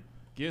 to 3.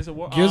 Gears of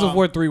War. Gears of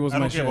War 3 was I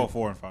my don't care shit. about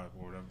 4 and 5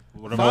 or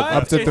whatever. Five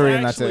Up to is 3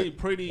 and that's actually it.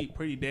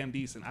 pretty damn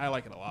decent. I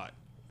like it a lot.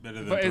 Better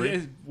than But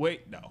 3.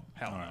 wait, no,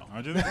 hell All right, no.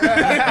 I just,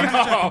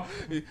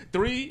 No.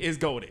 3 is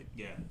goaded.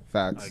 yeah,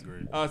 Facts. I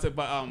agree.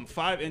 But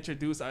 5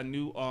 introduced a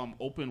new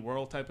open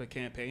world type of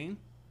campaign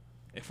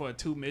for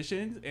 2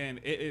 missions, and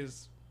it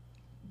is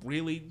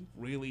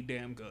really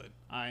damn good.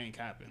 I ain't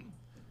capping.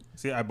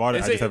 See, I bought it.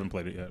 It's I just a- haven't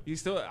played it yet. You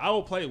still, I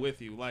will play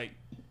with you. Like,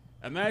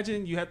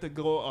 imagine you have to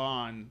go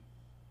on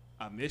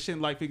a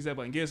mission. Like, for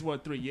example, in Gears of War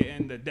 3, you're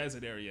in the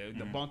desert area,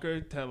 the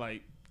bunker to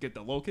like get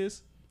the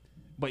locust,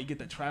 but you get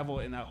to travel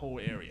in that whole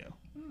area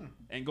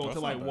and go That's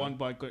to not like bad. one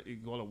bunker. You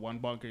go to one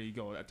bunker, you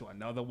go to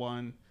another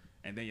one,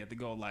 and then you have to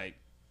go like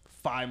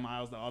 5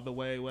 miles the other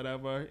way,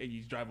 whatever, and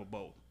you drive a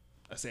boat,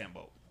 a sand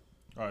boat.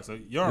 All right, so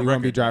you're You're on gonna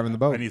be record. driving the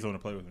boat. I need someone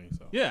to play with me.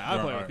 So Yeah, I'll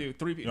You're play on- with you. alright.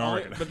 3 people. You're on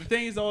record. But the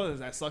thing is, though, is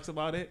that sucks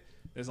about it.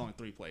 There's only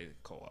 3 player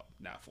co-op,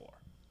 not 4.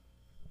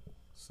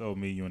 So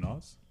me, you, and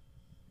us.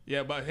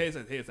 Yeah, but here's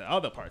the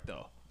other part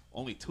though.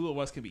 Only 2 of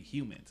us can be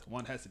humans.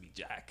 One has to be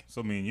Jack.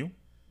 So me and you.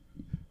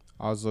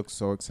 Oz looks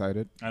so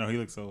excited. I know he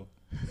looks so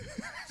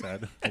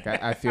sad. Like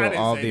I feel I didn't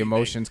all say the anything.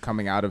 emotions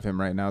coming out of him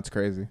right now. It's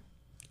crazy.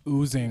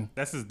 Oozing.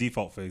 That's his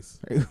default face.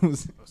 Put Oh,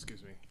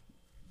 excuse me.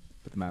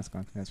 the mask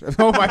on. That's right.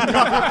 Oh my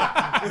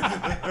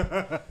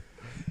god.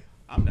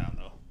 I'm down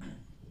though.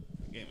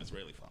 The game is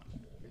really fun.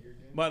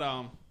 But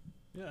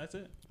yeah, that's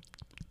it.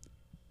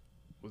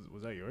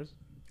 Was that yours?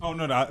 Oh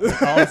no,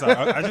 I'm sorry.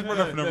 I just brought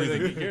it up for no Yours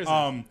reason. is-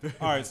 All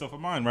right. So for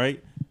mine,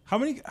 right? How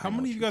many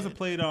of you guys have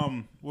played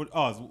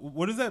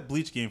what is that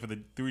Bleach game for the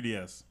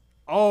 3DS?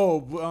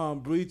 Oh,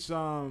 Bleach.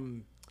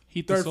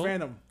 Heat the Third Soul?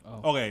 Phantom.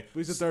 Okay.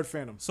 Who's the third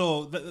Phantom?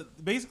 So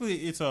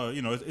basically, it's a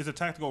it's a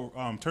tactical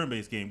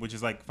turn-based game, which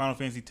is like Final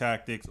Fantasy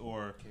Tactics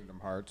or Kingdom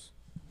Hearts.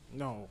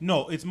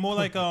 No. it's more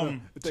like It's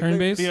like-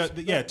 Turn-based? yeah,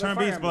 the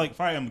turn-based, Fire but like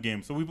Fire Emblem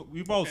games. So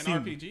we've all An seen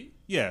RPG.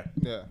 Yeah,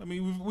 Yeah. I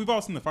mean we've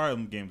all seen the Fire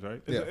Emblem games,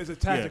 right? It's, Yeah. it's a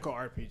tactical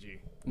RPG.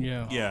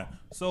 Yeah. Yeah.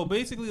 So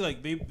basically,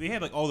 like they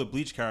had like all the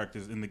Bleach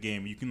characters in the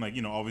game. You can like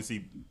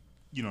obviously,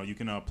 you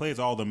can play as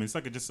all of them. It's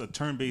like just a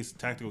turn-based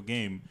tactical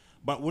game.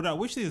 But what I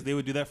wish is they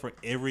would do that for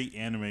every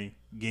anime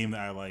game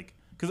that I like.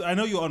 Because I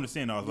know you'll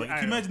understand. I was like, Yeah, I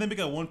can you know. imagine them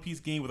making a One Piece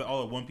game with all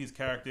the One Piece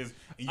characters,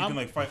 and you I'm can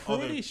like fight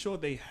pretty other. sure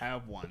they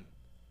have one.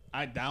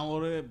 I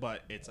downloaded it,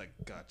 but it's a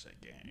gacha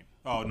game.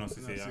 Oh no,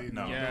 see,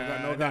 no.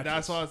 Yeah, gotchas.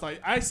 that's why I was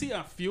like, I see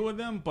a few of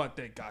them, but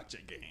they're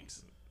gacha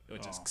games,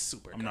 which is Oh,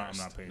 super. I'm not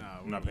cursed. paying. Nah,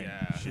 I'm not paying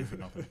yeah. shit for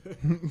nothing.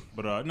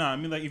 But no, I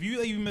mean like if you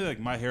even made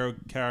like My Hero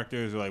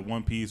characters or like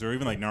One Piece or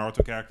even like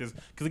Naruto characters,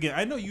 because again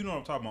I know you know what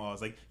I'm talking about. I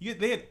was like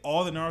they had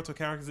all the Naruto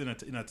characters in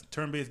a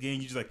turn-based game.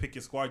 You just like pick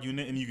your squad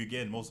unit and you could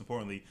get, and most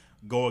importantly,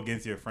 go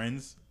against your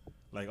friends.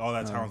 Like all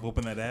that time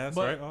whooping that ass,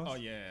 But, right? Oz? oh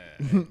yeah,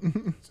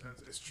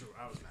 It's true.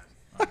 I was mad.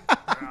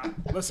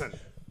 Listen,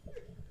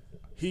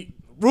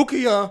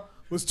 Rukia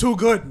was too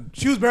good.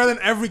 She was better than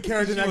every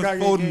character in She that was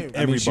goddamn folding game.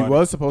 I mean, she Everybody.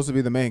 was supposed to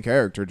be the main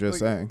character. Just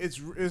saying.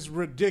 It's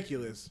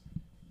ridiculous.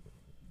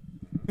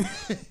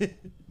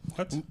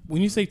 What?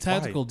 When you say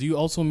tactical, do you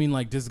also mean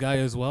like this guy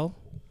as well?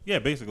 Yeah,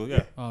 basically,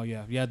 yeah. Oh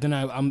yeah, yeah. Then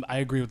I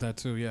agree with that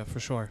too. Yeah, for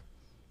sure.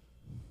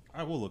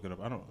 I will look it up.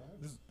 I don't.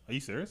 Are you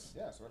serious?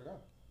 Yeah, swear to God.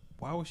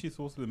 Why was she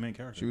supposed to be the main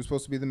character? She was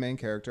supposed to be the main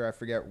character. I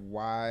forget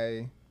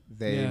why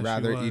they Yeah, she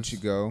rather was.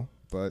 Ichigo,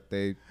 but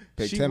they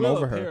picked she him will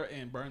over appear her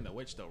in Burn the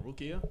Witch though.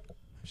 Rukia,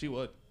 she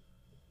would.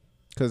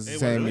 because the It was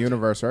same legit.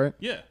 universe, right?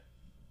 Yeah,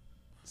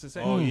 it's the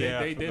same. Oh They- yeah,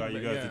 they I forgot. did.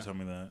 You guys Yeah, did tell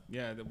me that.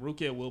 yeah. The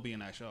Rukia will be in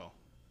that show.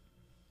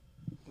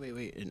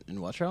 Wait. In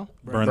what show?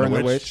 Burn, Burn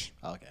the Witch.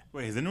 Oh, okay.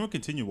 Wait, has anyone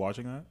continued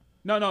watching that?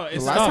 No, The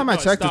it's last time I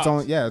checked, it's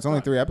stopped.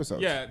 only 3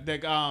 episodes. Yeah,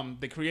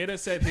 the creator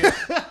said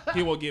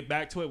he will get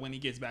back to it when he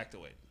gets back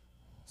to it.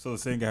 So the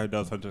same guy who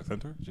does Hunter x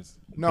Hunter, just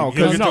No, He-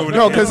 he'll because get to it when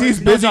no, he because can.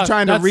 he's No, busy Josh,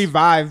 trying to that's-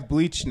 revive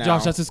Bleach now.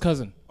 Josh, that's his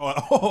cousin.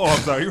 I'm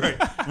sorry. You're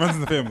right. Runs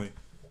in the family.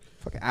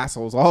 Fucking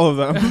assholes, all of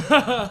them.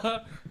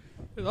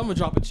 I'm gonna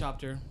drop a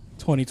chapter.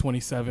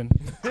 2027.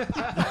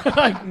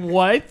 Like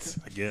what?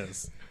 I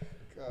guess.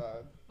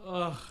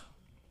 Ugh.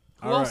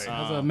 Who All else right.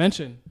 has a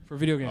mention for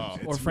video games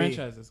or It's me.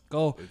 franchises?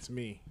 Go, It's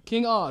me.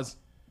 King Oz.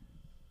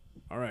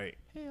 All right.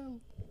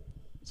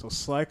 So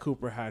Sly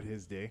Cooper had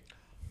his day.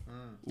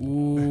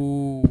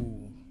 Ooh.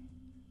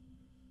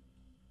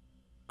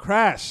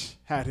 Crash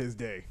had his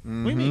day. What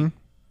do you mean?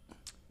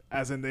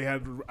 As in they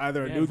had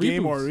either a Yeah, new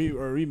game or reboots.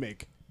 or a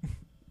remake.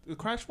 The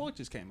Crash 4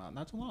 just came out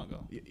not too long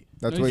ago.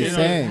 That's No, what you he's said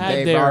saying. had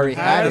They've their- already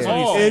had That's it. what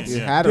he's Oh, saying. yeah.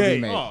 You had a Day.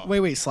 remake. Oh.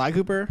 Wait. Sly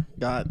Cooper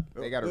got.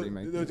 They got a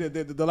remake.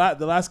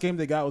 The last game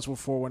they got was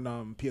for when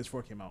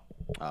PS4 came out.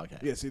 Oh, okay.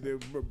 Yeah, see,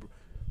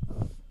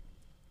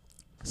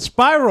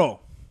 Spyro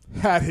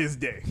had his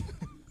day.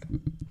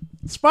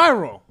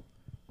 Spyro.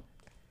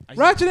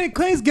 Ratchet and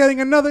Clank's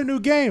getting another new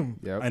game.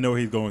 Yep. I know where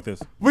he's going with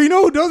this. But you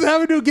know who doesn't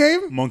have a new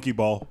game? Monkey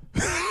Ball.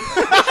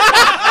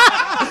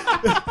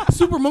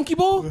 Super Monkey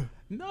Ball?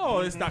 No,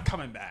 it's not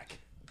coming back.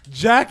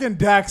 Jack and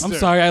Daxter. I'm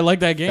sorry, I like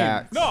that game.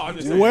 Facts. No, I'm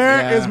just saying.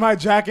 Where is Yeah. my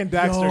Jack and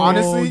Daxter? Yo. game?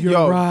 Honestly, you're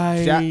yo,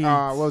 right.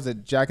 what was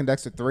it? Jack and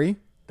Dexter 3?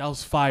 That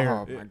was fire.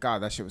 Oh my god,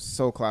 that shit was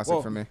so classic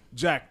Well, for me.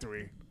 Jack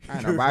 3.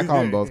 I know, but I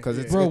call them both because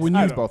it's Bro, when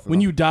I you know. both of when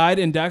them. you died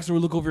and Daxter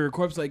would look over your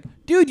corpse like,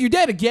 dude, you're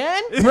dead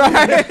again?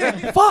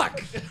 right.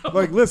 Fuck.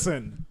 Like,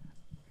 listen,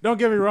 don't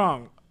get me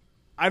wrong.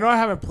 I know I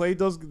haven't played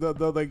those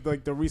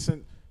like the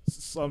recent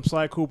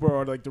Sly Cooper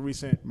or like the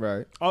recent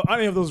Right.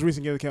 any of those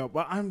recent games that came out,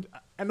 but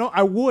I know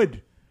I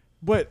would,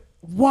 but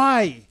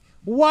why?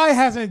 Why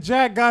hasn't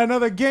Jack got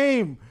another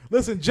game?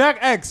 Listen, Jack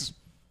X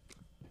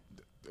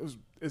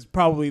is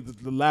probably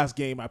the last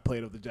game I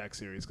played of the Jack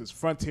series because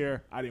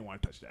Frontier, I didn't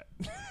want to touch that.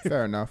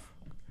 Fair enough.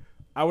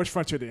 I wish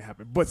Frontier didn't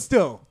happen, but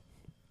still,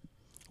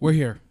 We're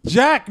here.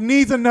 Jack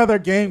needs another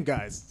game,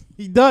 guys.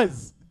 He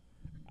does.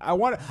 I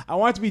want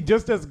it to be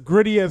just as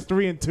gritty as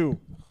 3 and 2.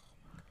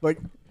 Like,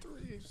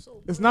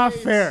 it's not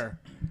fair.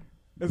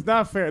 It's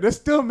not fair. They're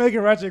still making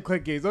Ratchet and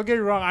Clank games. Don't get me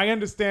wrong. I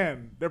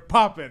understand. They're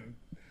popping.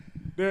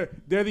 They're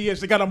the ish.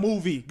 They got a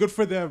movie. Good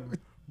for them.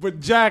 But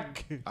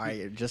Jack, All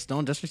right, just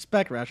don't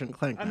disrespect Ratchet and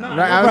Clank. I'm now. not.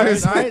 Right, I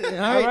was All right, all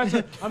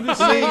right. I'm just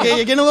You're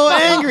saying. getting a little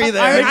angry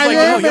there. I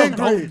am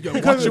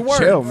angry. Watch your words.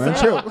 Chill,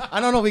 man. Chill. I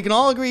don't know. We can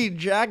all agree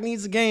Jack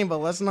needs a game, but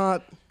let's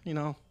not,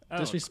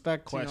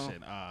 disrespect.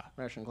 Question.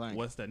 Ratchet and Clank.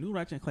 Was the new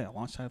Ratchet and Clank a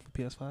launch title for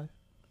PS5?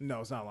 No,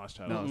 it's not launch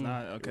title. No, it's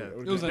not. Okay.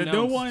 It was the new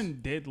announced. one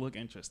did look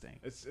interesting.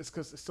 It's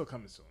because it's still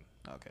coming soon.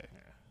 Okay.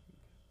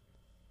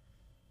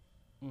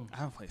 I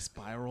haven't played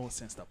Spiral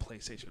since the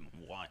PlayStation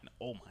 1.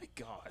 Oh my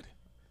god.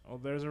 Oh,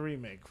 there's a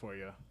remake for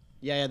you.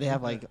 Yeah, they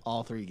have like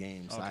all 3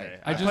 games. Okay.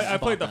 I just I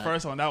played the bought that.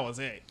 first one. That was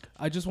it.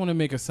 I just want to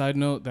make a side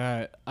note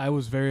that I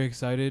was very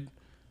excited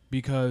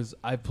because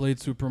I played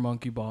Super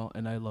Monkey Ball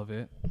and I love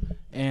it.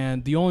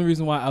 And the only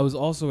reason why I was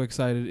also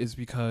excited is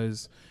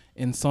because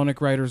in Sonic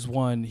Riders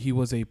 1, he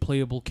was a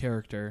playable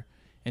character,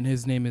 and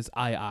his name is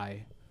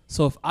II.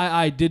 So if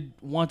II did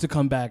want to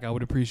come back, I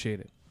would appreciate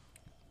it.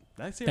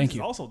 That series Thank is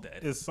you. also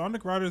dead. Is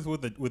Sonic Riders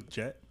with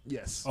Jet?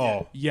 Yes.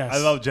 Oh, Yes. I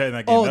love Jet in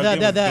that game. Oh, game that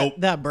was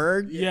dope. that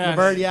bird. Yes. The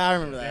bird. Yeah, I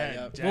remember that.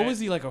 Yeah, Yeah. Jet. What was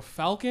he, like a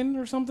falcon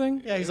or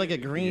something? Yeah, he's like a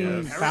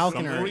green Yeah,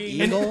 falcon or something.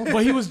 eagle.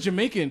 But he was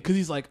Jamaican because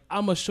he's like,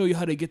 I'm going to show you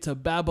how to get to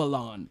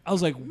Babylon. I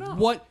was like,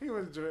 what? He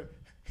was.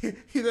 He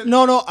didn't.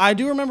 No, I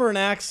do remember an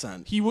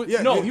accent. He was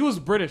Yeah, no, yeah. he was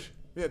British.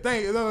 Yeah,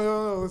 thank you.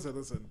 No.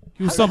 Listen.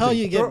 He was How the hell something.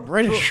 you get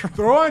British?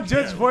 Throw on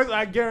Jet's voice,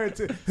 I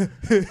guarantee.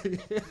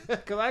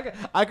 Because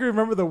I can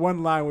remember the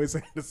one line we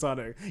saying to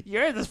Sonic,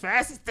 "You're the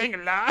fastest thing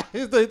alive."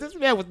 He's like, this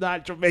man was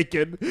not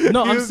Jamaican.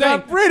 No, He I'm was saying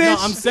not British. No,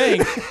 I'm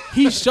saying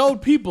he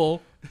showed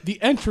people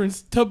the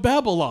entrance to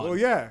Babylon. Well,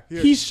 yeah.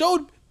 He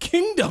showed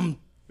kingdom,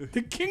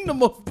 the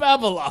kingdom of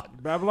Babylon.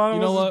 Babylon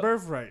You know was what?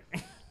 his birthright.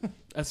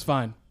 That's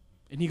fine.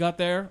 And he got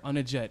there on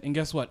a jet. And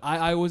guess what?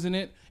 I was in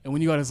it. And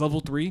when you got his level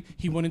 3,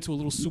 he went into a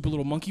little super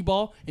little monkey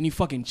ball and he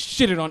fucking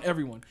shitted on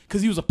everyone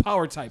because he was a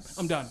power type.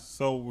 I'm done.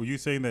 So were you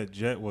saying that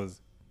Jet was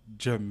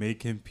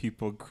Jamaican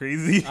people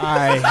crazy?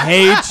 I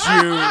hate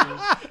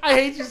you. I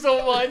hate you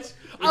so much.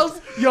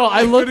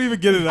 I couldn't even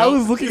get it I out.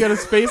 was looking at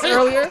his face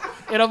earlier,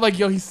 and I'm like,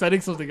 yo, he's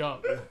setting something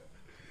up.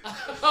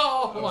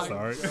 Oh my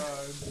Sorry.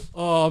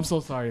 Oh, I'm so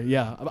sorry.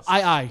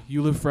 Yeah,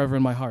 you live forever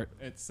in my heart.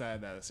 It's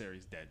sad that the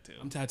series dead too.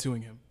 I'm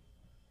tattooing him.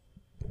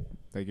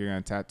 Like you're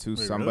gonna tattoo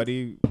really?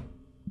 somebody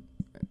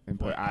and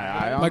put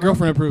I on My them?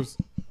 girlfriend approves.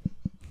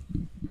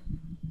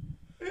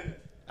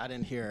 I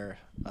didn't hear.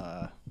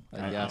 I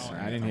Yes.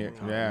 didn't hear.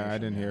 Yeah, I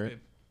didn't hear it.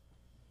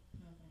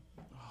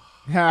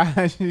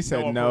 Yeah, she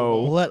said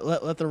no.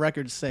 Let the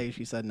record say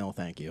she said no,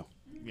 thank you.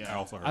 I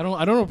also heard.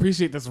 I don't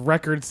appreciate this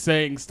record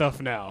saying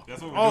stuff now.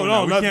 That's what we're Oh doing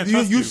no, now. We can't you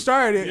trust you.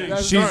 started it.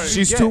 That's right.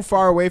 She's Yeah. too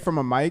far away from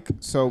a mic,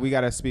 so we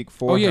gotta speak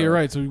for Oh yeah, her. you're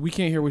right. So we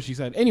can't hear what she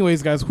said.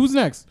 Anyways, guys, who's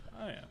next?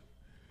 Oh yeah.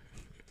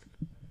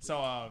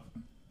 So,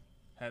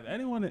 have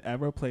anyone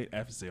ever played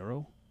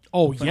F-Zero?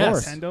 Oh For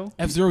yes, Nintendo?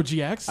 F-Zero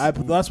GX.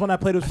 The last one I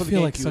played was I for the feel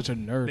GameCube. like such a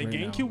nerd The right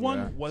GameCube now. one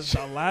Yeah. was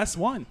the last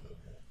one.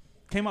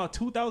 Came out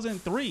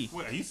 2003.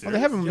 Wait, are you serious? Oh, they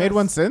haven't made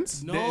one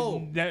since.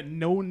 No,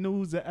 No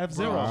news of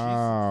F-Zero.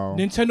 Wow.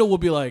 Nintendo will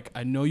be like,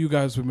 I know you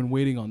guys have been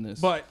waiting on this,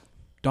 But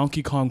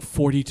Donkey Kong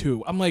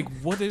 42. I'm like,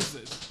 what is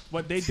this?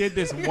 they did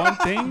this one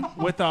thing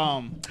with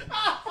I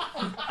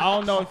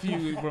don't know if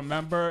you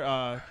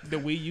remember the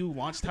Wii U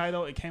launch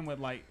title. It came with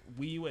like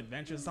Wii U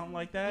Adventure, something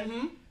like that.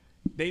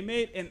 They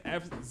made an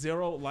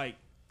F-Zero like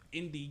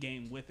indie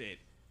game with it.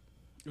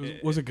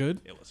 Was it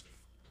good? It was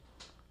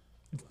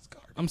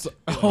garbage. I'm so.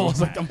 Oh, I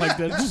was like, that's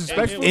It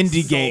disrespectful. was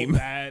Indie so game.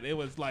 Bad. It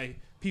was like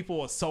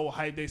people were so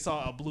hyped they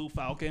saw a Blue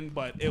Falcon,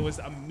 but it was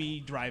me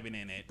driving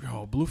in it.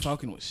 Bro, Blue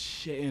Falcon was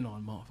shitting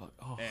on motherfucker.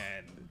 Oh.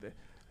 And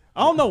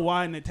I don't know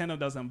why Nintendo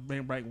doesn't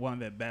bring back one of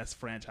their best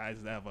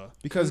franchises ever.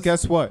 Because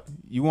guess what?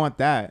 You want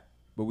that,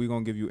 but we're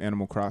gonna give you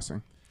Animal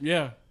Crossing.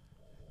 Yeah.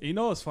 You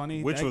know what's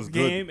funny? Which That was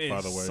good, game by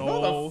is the way. So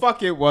No, the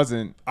fuck it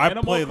wasn't. I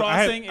Animal played.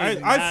 Crossing is I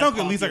mad sunk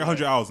at least like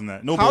popular. 100 hours in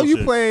that. No How bullshit.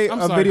 you play I'm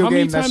a sorry, video how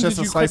many game that's times just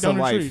did a you cut slice of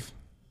down a tree? life?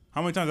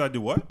 How many times did I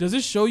do what? Does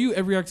it show you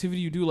every activity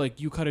you do? Like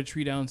you cut a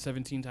tree down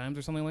 17 times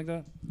or something like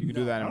that? You can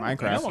do that in I don't think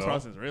Minecraft. Animal so.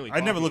 Crossing is really.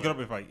 I'd never look it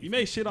popular. up if I. You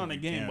may shit on the you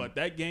game, can. but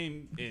that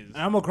game is.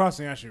 Animal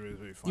Crossing actually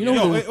really fun. You know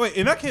Yo, who the, wait,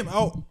 and that came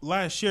out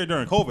last year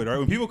during COVID, right?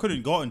 When people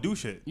couldn't go out and do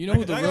shit. you know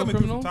who the That real got me through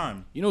criminal? some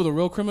time. You know who the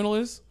real criminal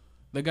is?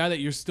 The guy that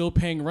you're still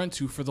paying rent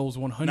to for those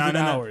 100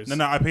 hours.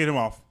 No, I paid him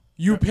off.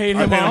 You paid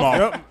I him paid him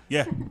off. off.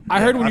 Yep. Yeah.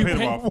 I heard when you paid him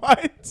pay- off.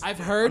 What? I've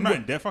heard. I'm not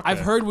in debt. Fuck I've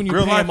that. heard when you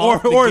real pay life him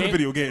off or the the game-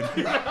 video game.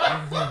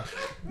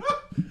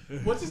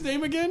 What's his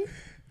name again?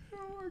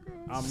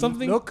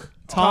 Something- Nook.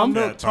 Tom?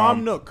 Nook. Yeah, Tom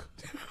Tom. Nook.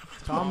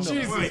 Tom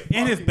Nook. Wait,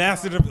 and his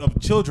bastard of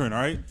children, all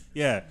right?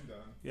 Yeah.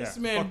 Yeah. This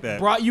man fuck that.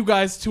 brought you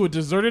guys to a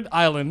deserted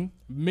island,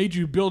 made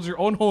you build your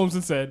own homes,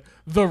 and said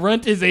the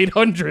rent is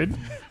 800.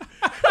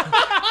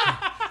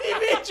 He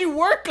made you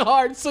work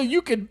hard so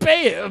you could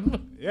pay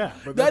him. Yeah,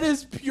 but That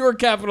is pure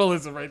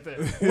capitalism right there.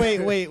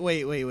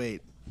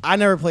 Wait. I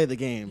never played the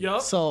game.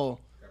 Yup. So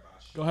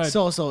Go ahead.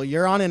 so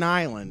you're on an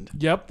island.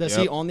 Yep. Does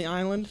Yep. he own the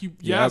island?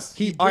 Yes.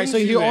 He all right. brings So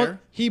you there.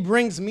 he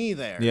brings me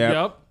there. Yep.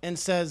 Yep. And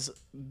says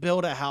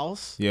build a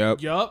house.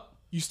 Yep. Yup.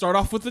 You start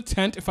off with a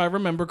tent, if I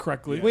remember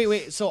correctly.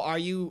 Wait. So are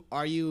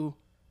you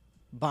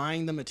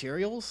buying the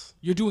materials?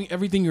 You're doing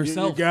everything you're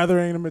yourself.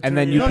 gathering the material. And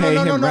then you No, pay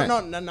no, him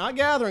rent. no, not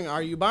gathering.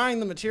 Are you buying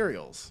the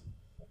materials?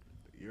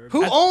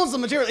 Who owns the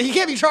material? He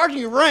can't be charging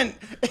you rent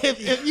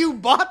if you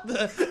bought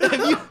the.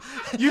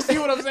 If You see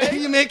what I'm if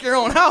saying? you make your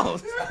own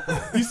house.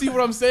 You see what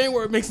I'm saying?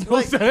 Where it makes no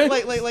like, sense.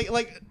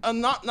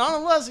 not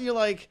unless you're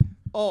like,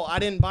 oh, I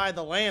didn't buy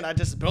the land. I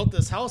just built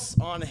this house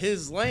on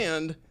his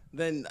land.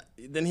 Then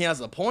he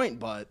has a point,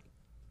 but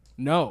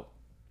No.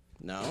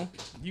 no.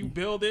 You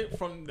build it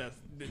from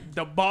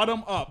the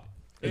bottom up.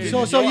 It's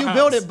So your you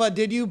built house. it, but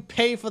did you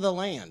pay for the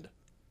land?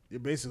 You're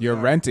basically You're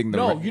renting the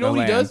No, re- you know the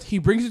what he land. does? He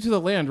brings you to the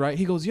land, right?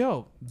 He goes,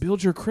 yo,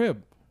 build your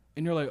crib.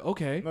 And you're like,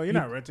 okay. No, you're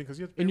not renting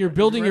because And you're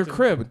building your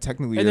crib. But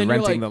technically, And you're then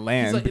renting like- the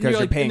land he's like- and because you're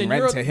like- paying and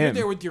then rent to You're him.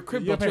 there with your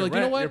crib, You're but you're like, you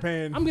paying know what? rent, you're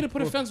paying- I'm gonna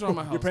put a fence around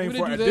my house. You're paying I'm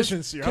gonna for do this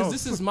additions to your because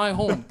house. this is my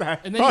home.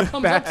 And then Fuck he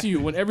comes that. up to you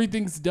when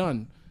everything's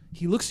done.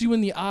 He looks you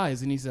in the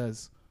eyes and he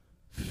says,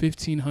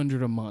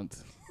 $1,500 a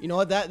month. You know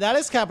what? That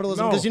is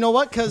capitalism No. because you know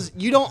what? Because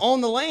you don't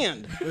own the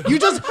land. You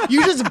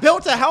just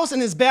built a house in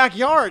his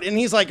backyard, and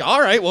he's like,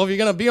 all right, well, if you're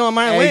gonna be on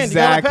my land, you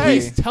gotta Exactly. pay.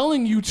 He's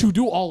telling you to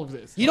do all of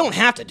this. You don't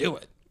have to do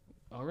it.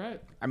 All right.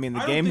 I mean, the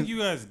I game, don't think you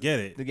guys get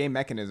it. the game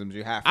mechanisms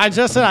you have. To. I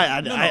just said I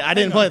didn't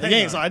hang play on, the hang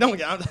game, on. so I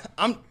don't.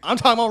 I'm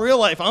talking about real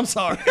life. I'm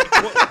sorry.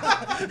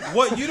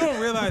 What you don't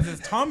realize is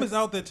Tom is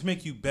out there to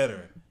make you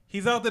better.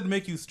 He's out there to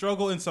make you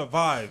struggle and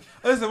survive.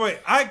 Listen, wait,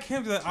 I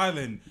came to that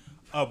island,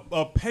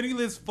 a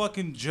penniless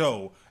fucking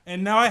Joe,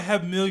 and now I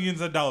have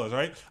millions of dollars,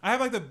 right? I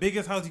have like the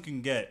biggest house you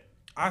can get.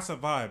 I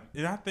survived,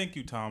 and I thank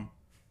you, Tom.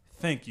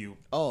 Thank you.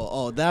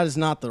 Oh, that is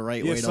not the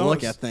right way to some-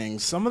 look at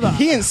things. some of the-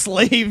 he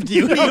enslaved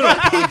you.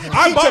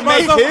 I bought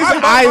myself his I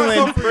bought island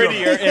myself freedom.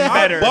 prettier and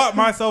better. I bought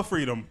myself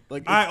freedom.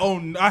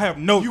 I have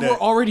no You debt. were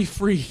already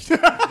free.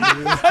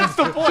 That's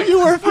the point.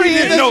 You were free,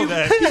 didn't and, know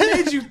that.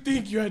 He made you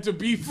think you had to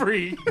be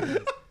free.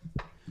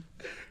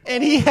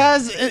 and he's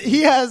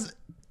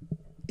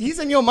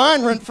in your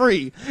mind rent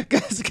free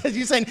because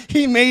you're saying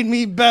he made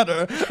me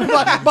better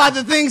by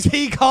the things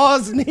he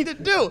caused me to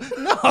do.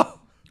 No.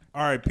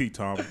 R.I.P.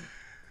 Tom.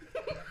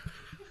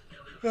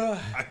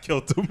 I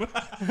killed him.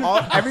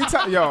 Every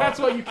time, yo, That's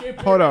why you can't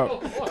pay hold rent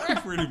up. no more.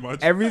 Pretty much.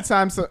 Every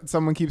time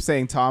someone keeps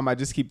saying Tom, I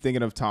just keep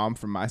thinking of Tom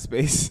from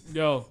MySpace.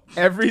 Yo,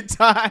 Every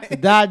time.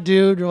 That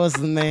dude was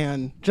the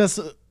man. Just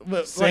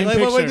Same what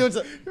picture. dude's-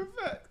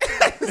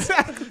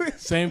 Exactly.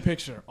 same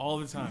picture all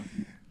the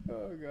time.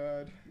 Oh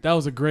God. That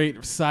was a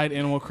great side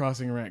Animal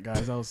Crossing rant,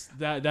 guys.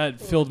 That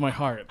filled my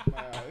heart.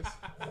 My eyes.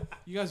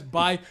 You guys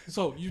buy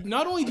you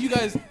not only do you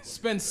guys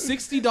spend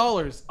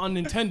 $60 on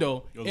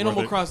Nintendo was Animal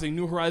worth it. Crossing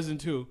New Horizon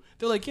 2.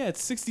 They're like, yeah,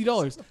 it's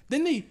 $60.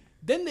 Then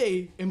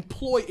they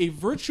employ a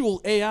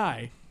virtual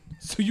AI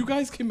so you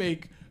guys can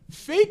make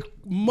fake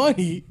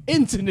money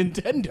into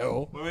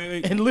Nintendo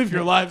Wait. and live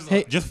your lives.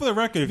 Hey, Just for the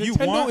record, if you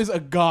Nintendo want, is a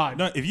god.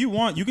 no, if you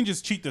want, you can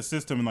just cheat the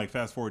system and like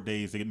fast forward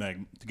days to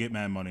get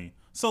mad money.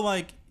 So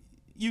like,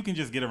 you can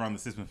just get around the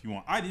system if you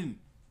want. I didn't,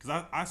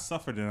 because I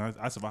suffered and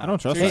I survived. I don't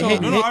trust Hey, that. hey,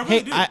 No, I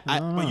really do. I-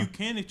 but you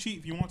can cheat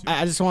if you want to.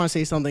 I just want to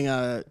say something.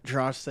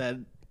 Josh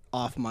said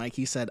off mic.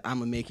 He said, "I'm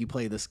gonna make you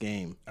play this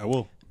game." I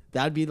will.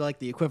 That'd be like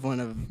the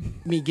equivalent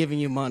of me giving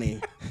you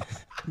money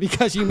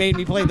because you made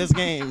me play this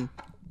game.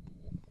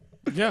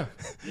 Yeah.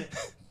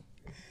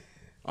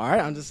 All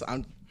right,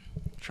 I'm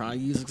trying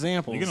to use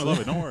examples. You're gonna love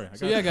it. Don't worry. I got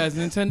So yeah, you. guys,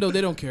 Nintendo,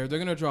 they don't care. They're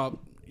gonna drop,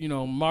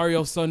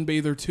 Mario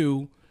Sunbather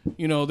 2.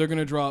 They're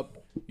gonna drop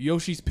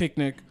Yoshi's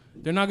Picnic.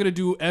 They're not gonna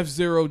do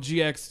F-Zero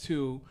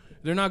GX2.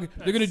 They're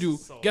gonna do.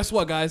 Guess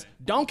what, guys?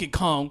 Donkey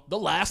Kong, the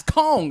Last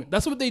Kong.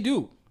 That's what they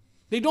do.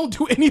 They don't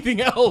do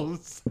anything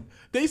else.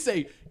 They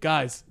say,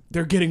 guys,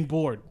 they're getting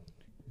bored.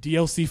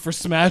 DLC for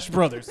Smash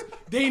Brothers.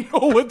 They know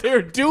what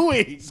they're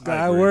doing.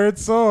 Skyward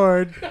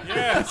Sword.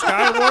 Yeah,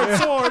 Skyward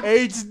Sword,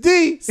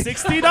 HD.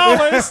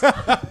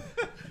 $60.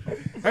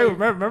 Hey,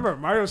 remember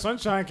Mario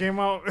Sunshine came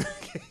out.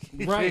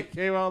 Right.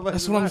 Came out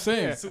That's what I'm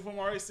saying. Yeah. Super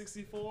Mario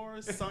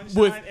 64,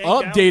 Sunshine, With and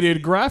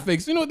updated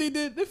graphics. You know what they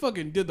did? They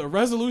fucking did the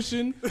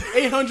resolution.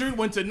 800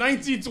 went to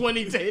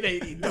 1920 to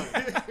 880.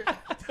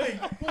 Like,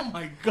 oh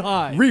my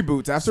god.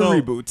 Reboots after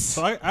reboots.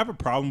 So I have a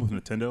problem with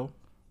Nintendo.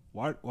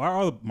 Why are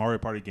all the Mario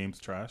Party games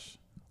trash?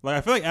 Like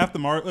I feel like after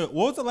Mario, what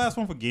was the last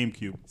one for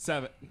GameCube?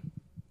 Seven.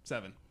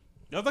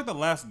 That was like the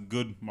last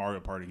good Mario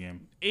Party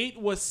game. 8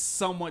 was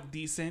somewhat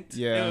decent.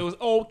 Yeah. It was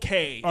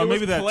okay. Or It maybe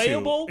was that too.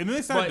 playable. And then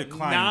they started but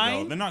declining,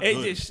 9, though. They're not it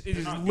good. just They're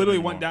not good literally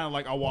anymore. went down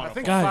like a I waterfall.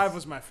 think Guys. 5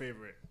 was my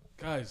favorite.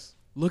 Guys,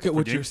 look at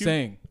what you're GameCube?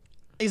 saying.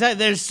 Exactly.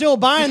 They're still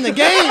buying the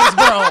games,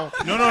 bro.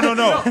 No. Not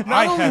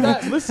I only haven't.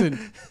 that,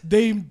 listen,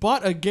 they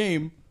bought a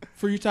game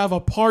for you to have a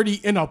party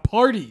in a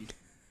party.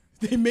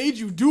 They made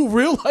you do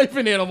real life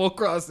in Animal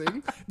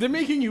Crossing. They're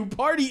making you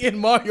party in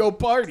Mario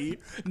Party.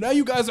 Now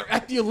you guys are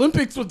at the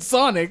Olympics with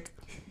Sonic.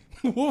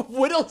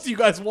 What else do you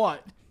guys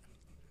want?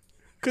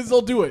 Because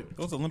they'll do it.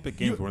 Those Olympic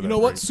games were You that know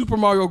what? great. Super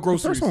Mario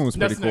Groceries. First one was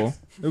pretty That's cool. next.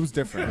 It was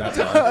different. That's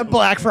why.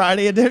 Black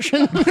Friday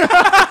edition.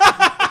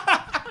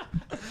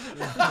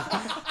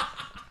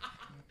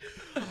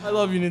 I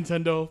love you,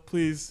 Nintendo.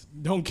 Please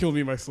don't kill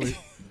me in my sleep.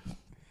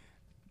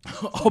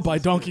 I'll buy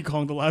Donkey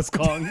Kong, the Last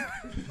Kong.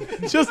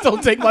 Just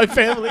don't take my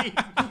family.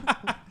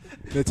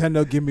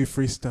 Nintendo, give me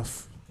free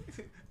stuff.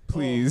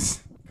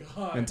 Please,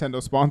 God.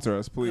 Nintendo sponsor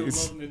us, I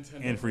please. love Nintendo,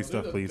 And free bro.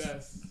 stuff, They're the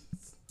please.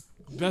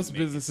 Best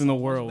business in the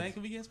world. Bank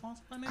we get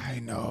sponsored by Nintendo? I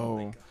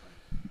know.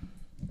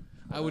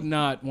 I would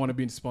not want to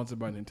be sponsored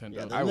by Nintendo.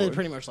 Yeah, I they would.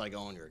 pretty much like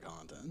own your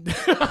content.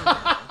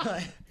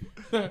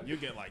 You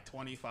get like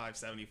 25,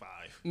 75.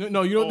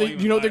 No, you know what Oh, they,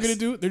 you know what they're even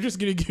gonna do? They're just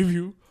gonna give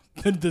you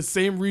the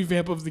same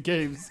revamp of the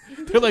games.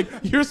 They're like,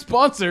 you're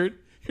sponsored.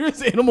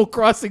 Here's Animal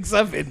Crossing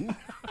 7.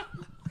 I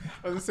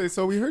was gonna say,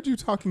 so we heard you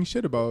talking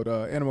shit about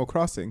Animal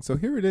Crossing, so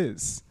here it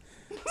is.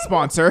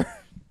 Sponsor.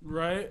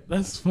 Right?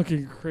 That's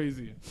fucking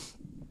crazy.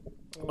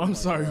 I'm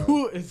sorry.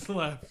 Who is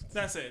left?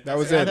 That's it. That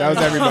was it. That was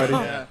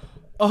everybody.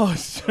 Oh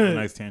shit.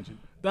 Nice tangent.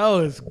 That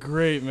was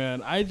great,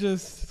 man. I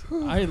just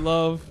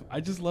love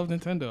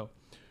Nintendo.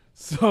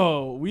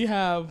 So we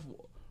have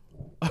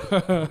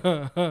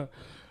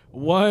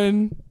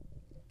one.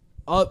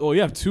 Oh,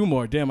 you have two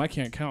more. Damn, I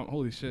can't count.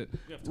 Holy shit.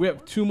 We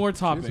have two more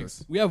topics.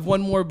 Jesus. We have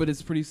one more, but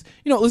it's pretty.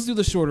 Let's do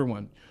the shorter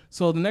one.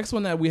 So the next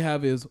one that we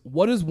have is,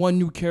 what is one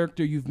new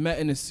character you've met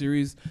in a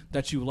series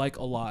that you like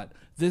a lot?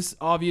 This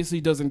obviously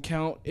doesn't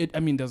count.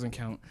 Doesn't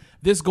count.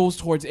 This goes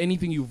towards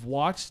anything you've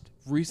watched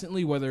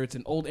recently, whether it's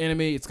an old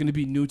anime, it's going to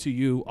be new to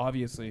you,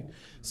 obviously.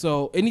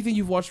 So anything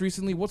you've watched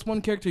recently, what's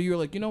one character you're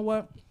like, you know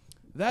what?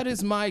 That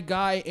is my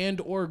guy and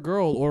or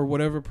girl or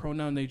whatever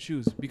pronoun they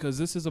choose, because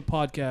this is a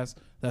podcast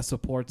that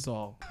supports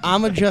all.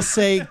 I'ma just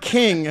say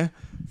King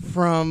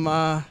from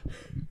Hunter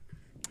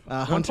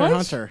x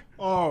Hunter.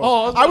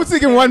 Oh, I was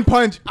thinking One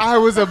Punch. I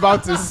was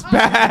about to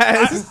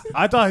spaz.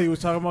 I thought he was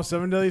talking about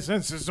 7 Deadly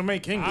Sins. Just to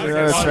make King. I was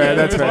That's talking- fair,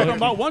 that's we're fair. talking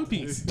about One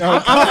Piece.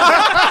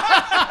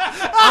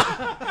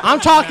 I'm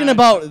talking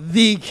about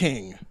the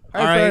King.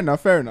 All Fair right,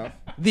 enough. Fair enough.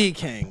 the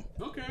King.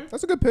 okay.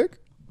 That's a good pick. Is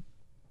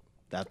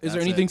there That's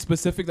anything it.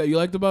 specific that you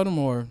liked about him,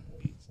 or?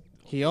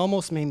 He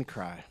almost made me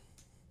cry.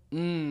 All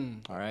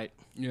right,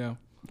 Yeah.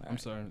 I'm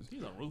sorry.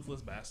 He's a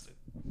ruthless bastard.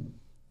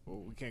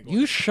 Well, we can't go.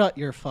 you shut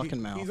your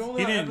fucking mouth. He's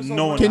only He on didn't episode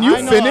know one. Can you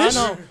I know, finish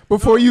I know.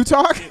 before you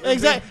talk?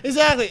 Exactly.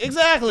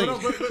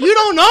 You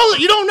don't know.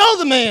 You don't know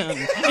the man.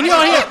 And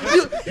you're here.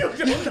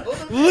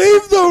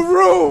 Leave the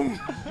room.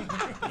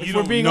 You If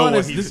don't we're being know what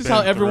honest, he's this is how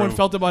been everyone through.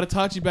 felt about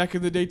Itachi back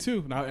in the day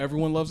too. Now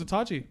everyone loves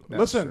Itachi.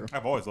 Listen,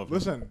 I've always loved him.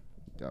 listen.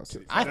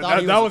 I thought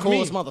he was the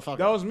coolest me. motherfucker.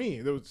 That was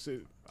me. That was.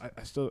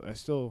 I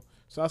still.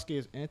 Sasuke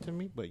is into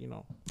me, but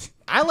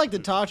I liked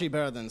Itachi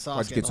better than Sasuke.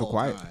 Why'd you get the so whole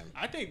quiet? time.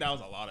 I think that was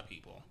a lot of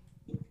people.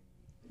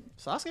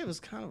 Sasuke was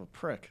kind of a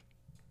prick.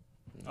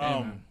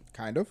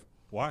 Kind of.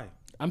 Why?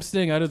 I'm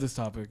staying out of this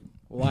topic.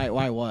 Why?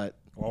 What?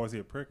 Why was he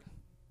a prick?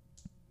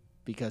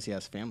 Because he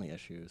has family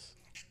issues.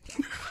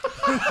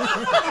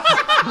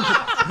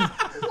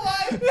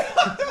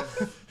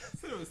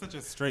 It was such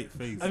a straight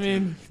face. I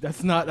mean,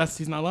 he's not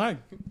lying.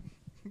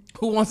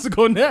 Who wants to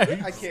go next?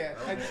 I can't.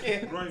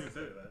 Bro, you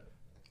said that.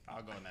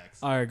 I'll go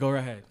next. All right, go right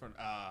ahead.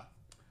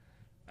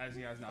 As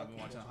you guys know, I've been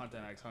watching Hunter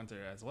x Hunter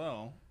as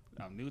well.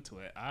 I'm new to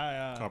it.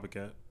 I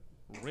Copycat.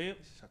 really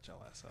shut your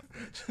ass up,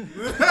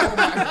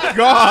 bitch.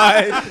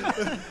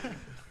 God.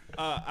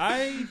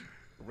 I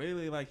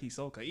really like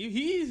Hisoka.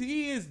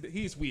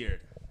 He's weird.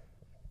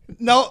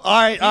 No,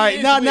 all right.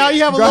 is Now weird.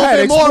 you have a Go little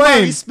ahead, bit more of my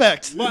explain.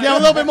 respect. But- You have a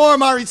little bit more of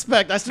my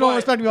respect. I still don't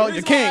respect you the about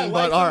your reason why I king,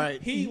 like but all him,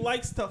 right. He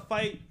likes to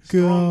fight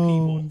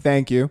strong people.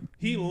 Thank you.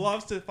 He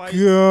loves to fight.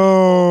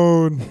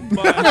 Go.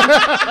 But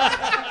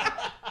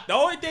the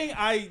only thing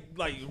I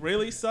like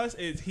really sus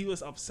is he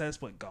was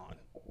obsessed with Gon.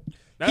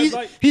 That's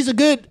He's a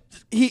good.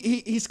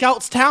 He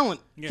scouts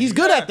talent. He's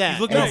good at that. He's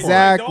looking out for it.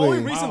 Exactly. The only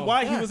reason Wow.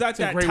 why he was at That's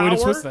a that great way to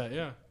twist tower, that.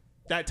 Yeah.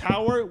 that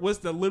tower was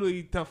to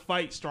literally to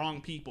fight strong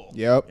people.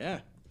 Yep. Yeah.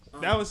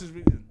 That was his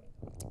reason.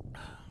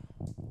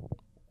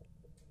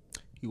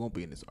 he won't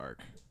be in this arc.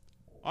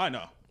 I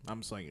know. I'm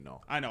just letting you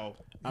know. I know.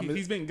 I'm-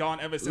 He's been gone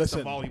ever since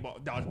Listen. the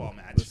dodgeball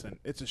match. Listen,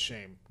 it's a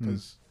shame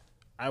because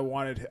I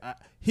wanted.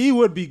 He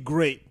would be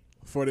great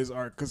for this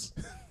arc. Because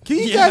can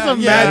you Yeah, guys yeah.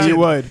 imagine He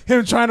would.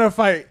 him trying to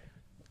fight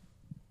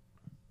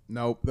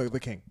Nope. the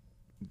king?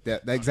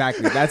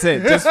 Exactly. That's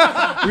it. Just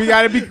we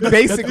gotta be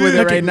basic with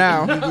it right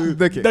now.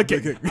 The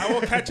kick. I will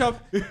catch up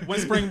when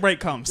spring break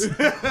comes.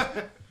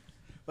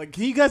 Like,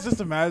 can you guys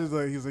just imagine?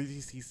 Like, he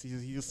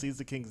just sees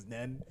the king's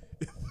den.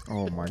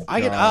 Oh my god.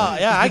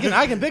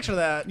 I can picture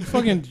that.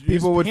 Fucking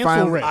People would Cancel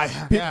finally. Rick.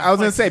 I was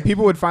gonna say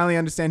people would finally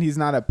understand he's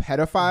not a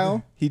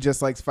pedophile. He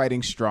just likes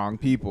fighting strong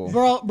people.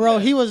 Bro,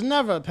 he was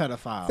never a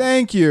pedophile.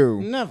 Thank you.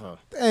 Never.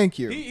 Thank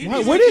you.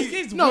 Where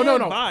did no.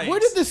 Where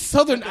did this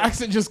southern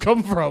accent just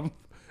come from?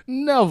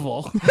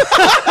 Neville. What's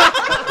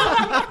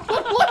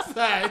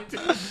that?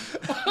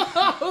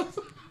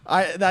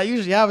 That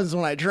usually happens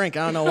when I drink.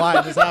 I don't know why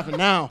it just happened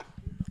now.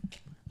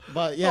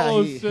 But yeah,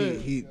 Oh,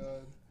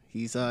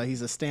 he's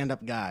a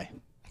stand-up guy.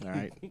 All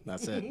right,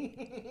 that's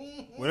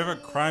it. Whatever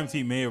crimes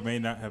he may or may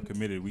not have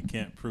committed, we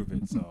can't prove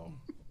it. So,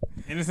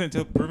 innocent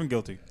until proven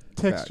guilty.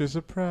 Texture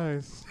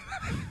surprise.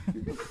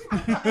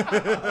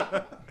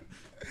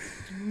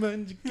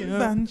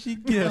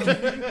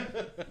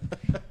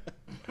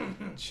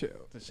 Chill.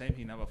 It's a shame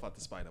he never fought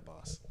the spider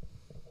boss.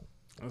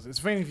 It's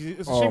funny.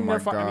 It's a Oh shame my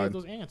never fought any God. of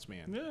those ants,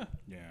 man. Yeah.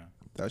 Yeah.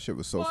 That shit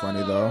was so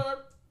funny though.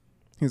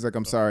 He's like,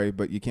 I'm sorry,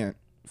 but you can't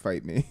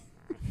fight me.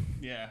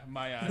 Yeah.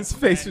 My His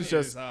face man was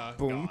just is,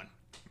 boom. gone.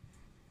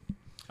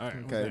 All right.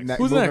 Okay, next?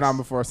 Who's moving next? on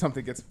before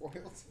something gets spoiled.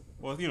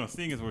 Well,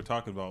 seeing as we're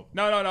talking about.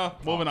 No.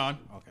 Moving on.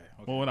 Okay.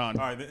 Moving on.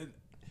 All right.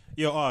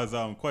 Yo, Oz.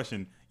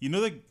 Question. You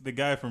know the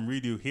guy from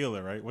Redo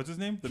Healer, right? What's his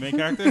name? The main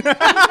character.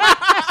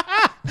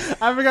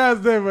 I forgot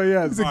his name, but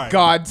yeah. He's a Alright.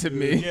 god to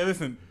me. Yeah.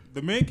 Listen.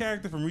 The main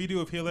character from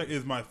Redo of Healer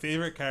is my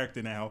favorite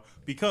character now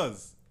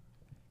because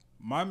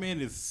My man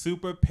is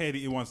super petty.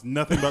 He wants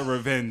nothing but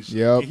revenge.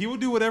 Yep. He will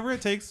do whatever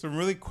it takes. Some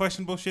really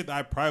questionable shit that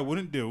I probably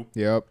wouldn't do.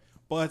 Yep.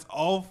 But it's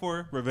all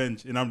for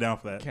revenge, and I'm down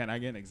for that. Can I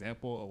get an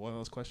example of one of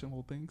those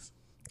questionable things?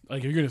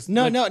 Like you're gonna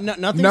No, like, no,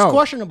 nothing's No.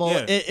 questionable.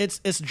 Yeah.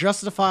 It's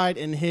justified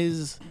in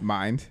his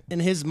Mind.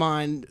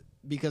 mind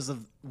because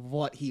of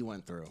what he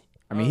went through.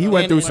 I mean, he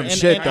went through some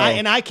shit, though.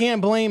 and I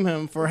can't blame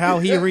him for how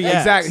he reacts.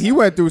 Exactly. He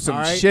went through some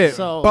All right, shit,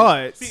 so-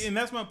 but See, and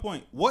that's my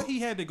point. What he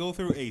had to go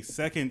through a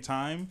second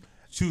time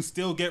to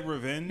still get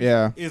revenge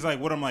is like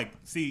what I'm like,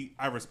 see,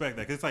 I respect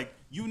that. 'Cause it's like,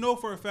 you know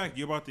for a fact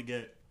you're about to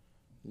get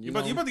you're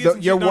about to get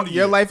some shit done to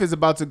your you. life is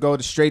about to go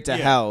straight to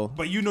Yeah, hell.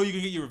 But you know you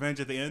can get your revenge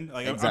at the end.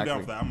 Like I'm down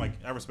Exactly. for that. I'm like,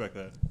 I respect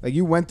that. Like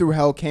you went through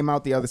hell, came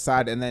out the other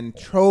side, and then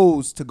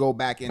chose to go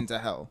back into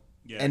hell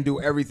Yeah. and do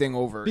everything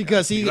over again.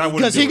 because he Because I wouldn't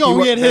because do he it.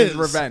 gonna get his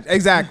revenge.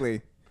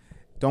 Exactly.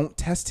 Don't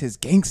test his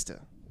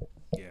gangster.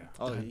 Yeah.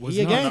 Oh, was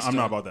he a not- gangster. I'm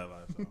not about that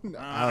life. So.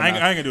 I ain't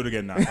gonna do it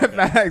again now. Okay.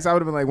 Facts. I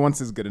would have been like,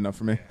 once is good enough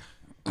for me.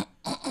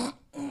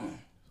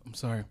 I'm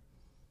sorry.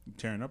 You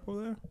tearing up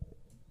over there?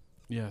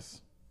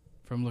 Yes,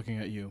 from looking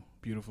at you,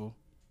 beautiful.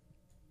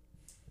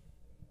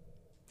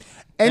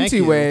 Thank you.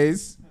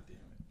 Anyways,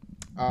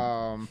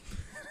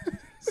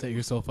 Set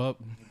yourself up.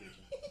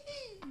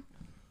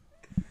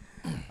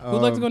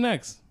 Who'd like to go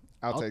next?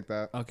 I'll take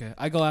that. Okay,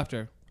 I go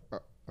after.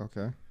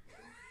 Okay.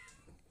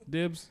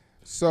 Dibs.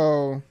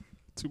 So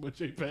Too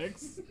much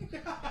Apex.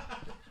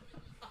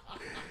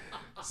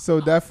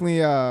 definitely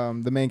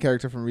the main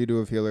character from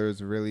Redo of Healer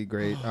is a really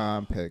great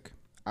pick.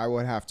 I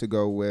would have to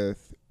go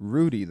with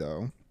Rudy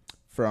though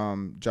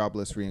from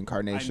Jobless I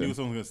Reincarnation. knew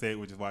someone was gonna say it,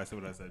 which is why I said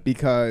what I said.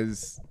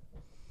 Because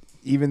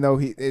even though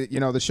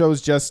the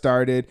show's just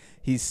started,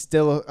 he's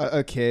still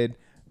a kid,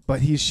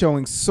 but he's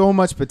showing so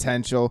much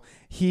potential.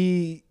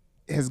 He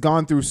has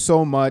gone through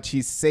so much.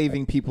 He's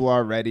saving people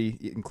already,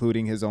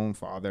 including his own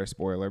father.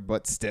 Spoiler,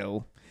 but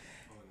still.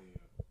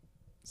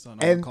 So no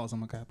And- one calls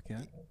him a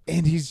copycat.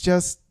 And he's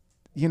just,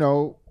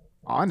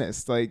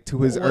 honest, like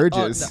to his Well,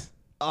 urges. no.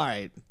 All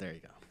right, there you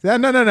go.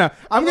 No.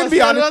 I'm gonna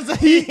be honest.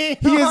 He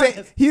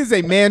is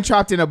a man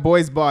trapped in a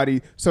boy's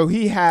body. So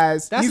he's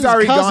That's his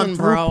already cousin, gone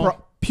through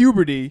bro.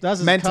 puberty That's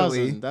his mentally.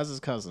 cousin. That's his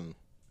cousin.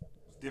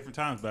 Different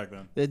times back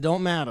then. It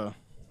don't matter.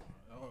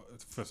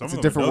 For some It's of a them,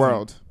 it different doesn't.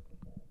 world.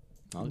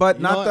 But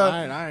You know not what? the All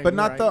right, but you're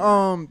not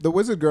right, the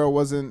wizard girl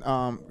wasn't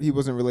he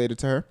wasn't related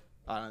to her.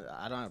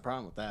 I don't have a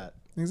problem with that.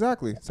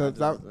 Exactly. So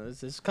that,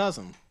 It's his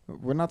cousin.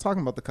 we're not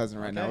talking about the cousin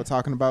right now. Okay. We're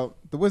talking about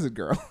the wizard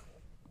girl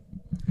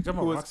You talking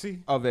about was-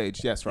 Roxy? of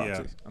age. Yes,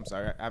 Roxy. Yeah. I'm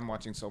sorry. I'm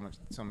watching so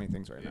many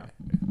things right now.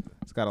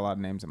 It's got a lot of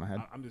names in my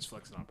head. I'm just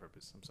flexing on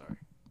purpose. I'm sorry.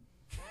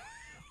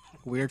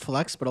 Weird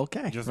flex, but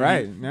okay. Just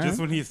Right, When yeah. Just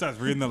when he starts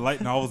reading the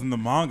light novels in the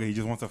manga, he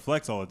just wants to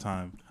flex all the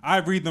time. I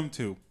read them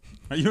too.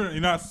 You're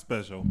not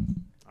special.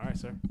 All right,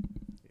 sir.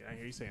 Yeah, I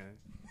hear you saying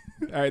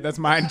it. All right, that's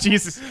mine.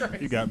 Jesus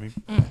Christ. You got me.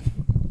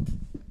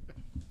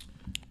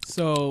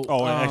 So.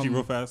 Oh, and actually,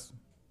 real fast,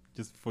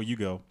 just before you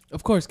go.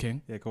 Of course,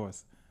 King. Yeah, of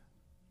course.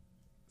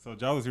 So,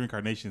 Jobless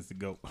Reincarnation is the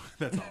GOAT.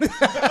 That's all.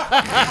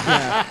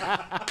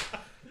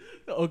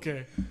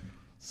 Okay.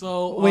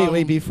 So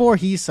Wait. Before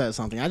he says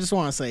something, I just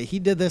want to say he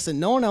did this and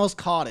no one else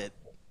caught it.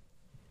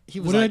 He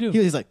was What did I like, do?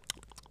 He was like,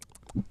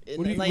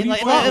 What are you like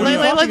talking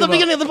the about?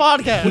 beginning of the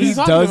podcast. What are you He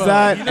talking does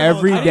about? that You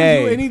every I didn't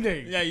day. do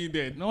anything. Yeah, you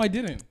did. No, I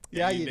didn't.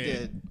 Yeah, you you did.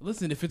 did.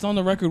 Listen, if it's on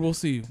the record, we'll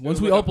see. Once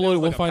we like a- upload it, it was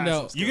we'll like a find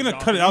passive out. You're going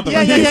to cut it out the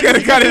Yeah, video. yeah.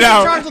 gonna cut it He's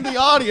out. in charge of the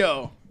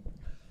audio.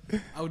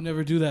 I would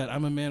never do that.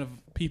 I'm a man of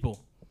people.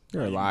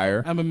 You're a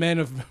liar. I'm a man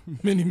of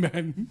many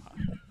men.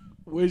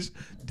 Wish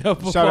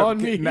death Shut up.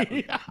 upon me.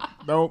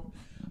 Nope.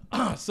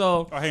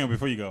 So Oh, hang on,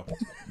 before you go.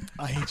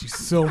 I hate you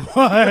so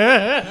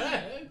much.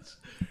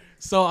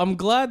 So I'm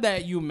glad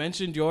that you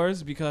mentioned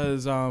yours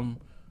because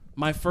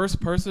my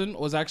first person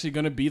was actually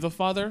gonna be the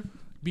father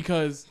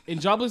because in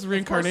Jobless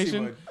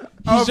Reincarnation,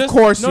 he's Of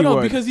course no you no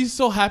would. because he's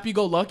so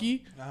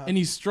happy-go-lucky and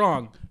he's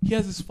strong. He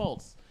has his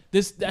faults.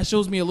 That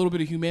shows me a little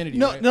bit of humanity.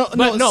 No, right? no,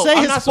 But no. Say I'm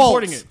his not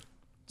supporting faults. it.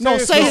 No,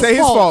 Say say his his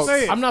faults. faults.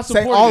 Say it. I'm not Say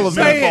supporting all it. of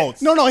Say them. it.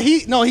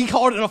 faults. No, he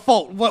called it a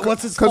fault.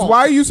 What's his Because fault? why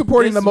are you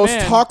supporting This the most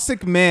man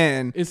toxic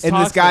man is in this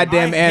toxic.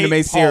 goddamn I anime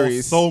hate Paul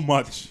series? so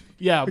much.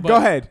 Yeah, but Go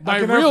ahead. My I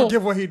can never real,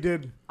 forgive what he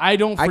did. I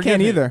don't. I Forgive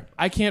can't him. either.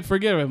 I can't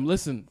forgive him.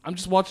 Listen, I'm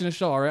just watching the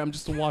show. All right, I'm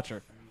just a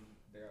watcher.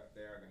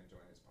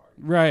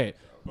 Right.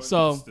 But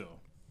So still.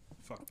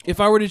 Fuck. if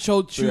I were to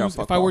yeah, choose,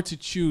 fuck if I were off. to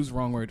choose,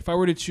 wrong word. If I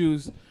were to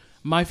choose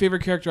my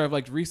favorite character I've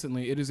liked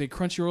recently, it is a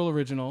Crunchyroll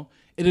original.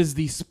 It is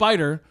the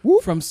spider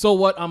from So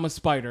What I'm a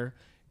Spider.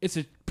 It's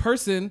a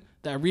person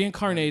that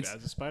reincarnates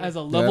As a spider? as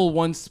a level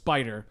 1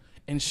 spider,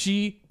 and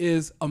she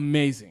is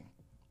amazing,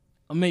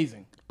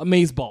 amazing,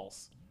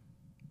 amazeballs.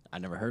 I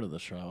never heard of the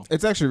show.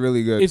 It's actually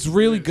really good. It's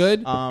really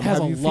good. Um, has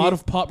a have you lot seen-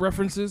 of pop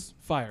references.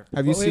 Fire.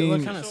 Have you Wait, seen?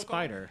 what kind of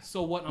spider?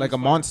 So what? I'm Like a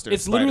spider. monster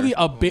It's spider. literally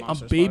a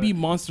monster baby spider.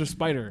 monster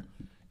spider,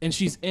 and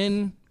she's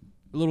in.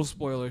 A little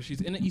spoiler. She's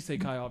in an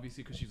isekai,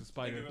 obviously, because she's a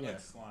spider. Like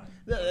slime.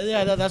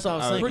 Yeah, that's what I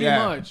was saying. Pretty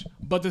Yeah. much.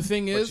 But the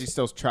thing But is, she's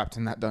still trapped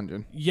in that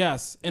dungeon.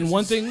 yes. And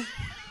one thing,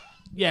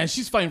 Yeah,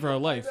 she's fighting for her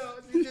life.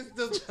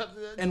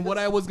 And what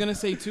I was gonna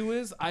say too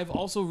is I've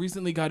also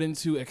recently got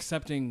into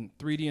accepting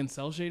 3D and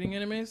cell shading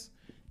animes.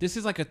 This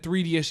is like a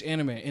 3D-ish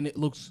anime, and it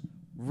looks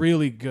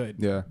really good.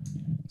 Yeah.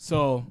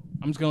 So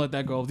I'm just gonna let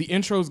that go. The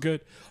intro's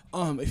good.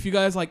 If you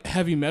guys like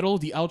heavy metal,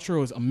 the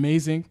outro is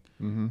amazing.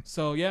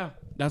 So yeah,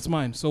 that's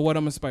mine. So what?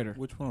 I'm a spider.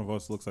 Which one of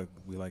us looks like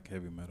we like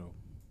heavy metal?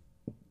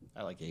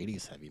 I like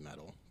 80s heavy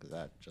metal because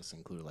that just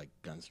included like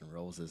Guns N'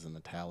 Roses and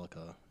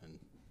Metallica and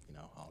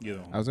all that. You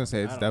know, I was gonna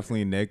say it's don't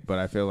definitely Nick, but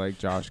I feel like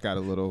Josh got a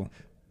little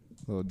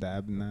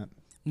dab in that.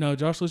 No,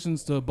 Josh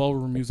listens to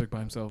ballroom music by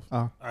himself.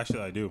 actually,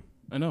 I do.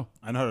 I know.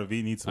 I know how to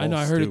V needs. I know.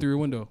 I heard it through your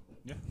window.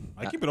 Yeah,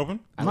 I keep it open.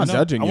 I'm not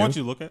judging I you. want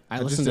you to look at. I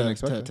just listen didn't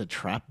expect to, it. to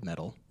trap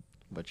metal,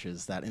 which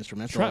is that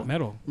instrumental. Trap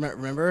metal.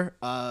 Remember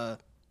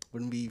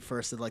when we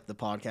first did like the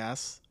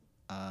podcast,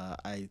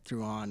 I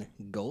threw on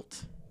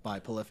Goat by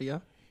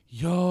Polyphia.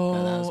 That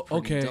was Yo.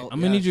 pretty Okay. dope. I'm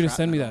gonna Yeah, need you to trap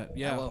send me metal. that.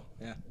 Yeah. Well,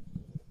 yeah.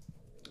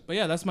 But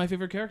yeah, that's my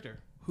favorite character.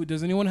 Who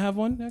does anyone have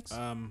one next?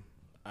 I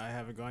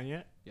haven't gone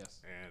yet,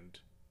 Yes. and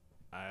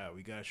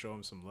we gotta show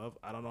him some love.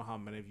 I don't know how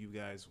many of you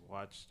guys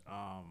watched.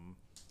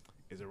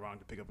 Is it wrong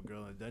to pick up a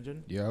girl in a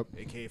dungeon? Yep.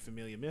 AKA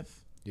Familia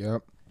Myth.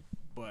 Yep.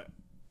 But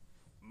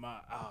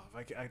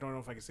I don't know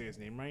if I can say his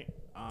name right.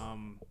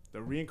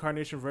 The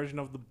reincarnation version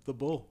of the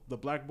bull, the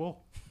black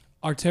bull.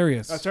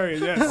 Arterius. Sorry,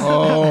 yes.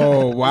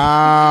 Oh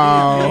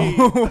wow.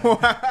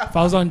 If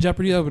I was on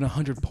Jeopardy, that would have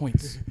been 100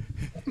 points.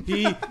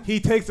 he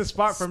takes the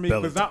spot from me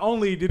Spell because it. not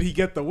only did he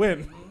get the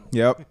win,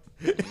 Yep.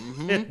 he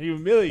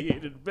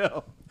humiliated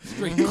Bill.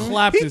 Straight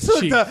clapped his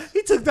cheek.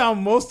 He took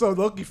down most of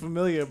Loki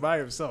Familia by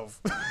himself.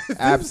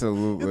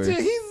 Absolutely.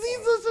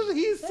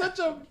 He's such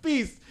a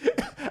beast.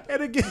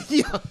 And again,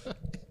 yeah.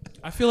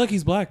 I feel like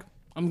he's black.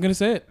 I'm gonna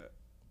say it.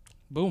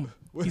 Boom.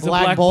 He's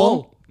Black a black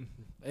bull? bull.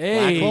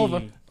 Hey.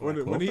 Clover.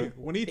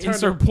 When he turned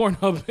Insert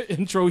Pornhub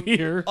intro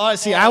here. Oh,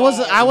 see, I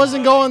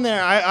wasn't going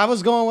there. I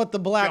was going with the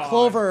Black God.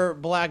 Clover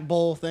Black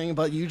Bull thing,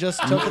 but you just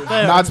took it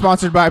there. Not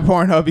sponsored by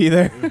Pornhub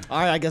either. All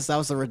right, I guess that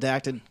was the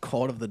redacted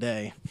quote of the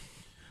day.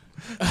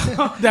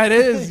 That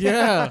is,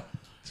 yeah.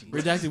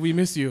 Redacted, we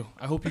miss you.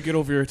 I hope you get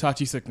over your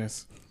Itachi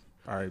sickness.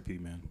 R.I.P.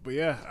 Man. But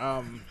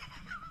yeah,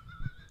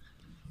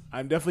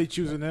 I'm definitely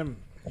choosing him.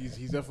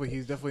 He's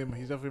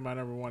definitely my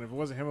number one. If it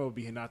wasn't him, it would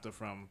be Hinata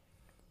from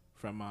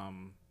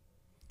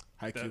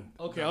Haikyuu.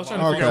 Okay, I was trying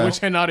to figure out which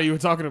Hinata you were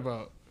talking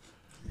about.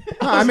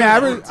 I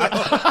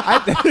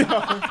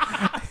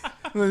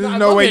mean, there's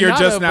no way you're Hinata,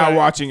 just now but-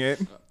 watching it.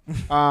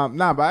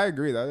 Nah, but I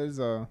agree. That is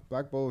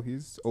Black Bull.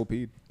 He's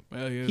OP'd.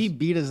 Well, he is. He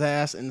beat his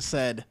ass and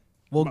said,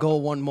 "We'll go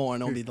one more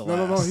and it'll be the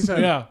last." No. He said,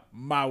 Yeah.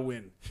 my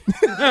win.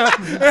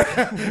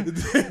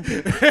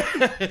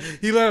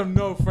 He let him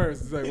know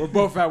first. He's like, we're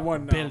both at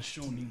one now.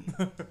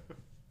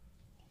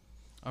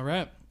 All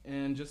right.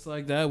 And just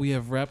like that, we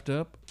have wrapped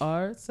up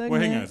our segment.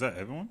 Wait, hang on. Is that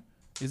everyone?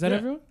 Is that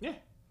everyone? Yeah.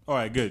 All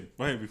right, good.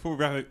 Wait, before we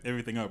wrap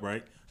everything up,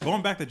 right?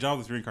 Going back to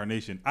Jobless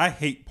Reincarnation, I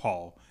hate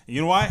Paul. And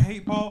you know why I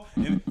hate Paul?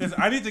 And listen,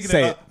 I need to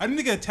get I need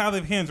to get a tally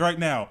of hands right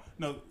now.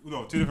 No,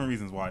 two different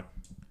reasons why.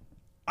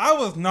 I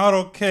was not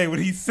okay when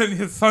he sent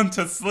his son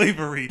to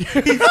slavery.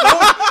 He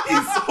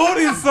sold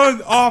his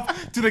son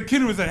off to the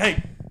kingdom and said,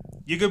 "Hey,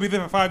 you're gonna be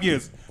there for 5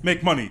 years,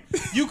 make money."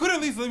 You could at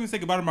least let me say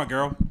goodbye to my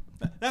girl.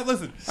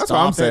 Listen, That's what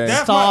I'm saying.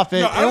 That's Stop my-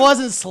 it! no, I It don't-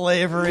 wasn't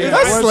slavery.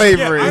 That's It was-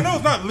 slavery. Yeah, I know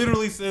it's not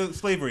literally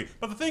slavery,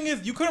 but the thing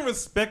is, you couldn't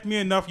respect me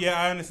enough.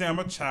 Yeah, I understand.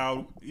 I'm a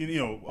child,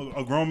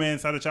 a grown man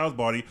inside a child's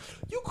body.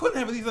 You couldn't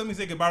have at least let me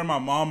say goodbye to my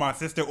mom, my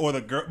sister, or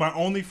the girl, my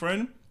only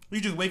friend. You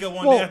just wake up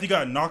one day after you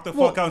got knocked the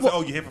fuck out and say,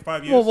 "Oh, you're here for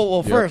 5 years."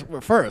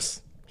 Well,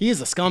 first, he is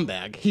a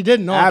scumbag. He did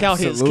knock out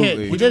his kid.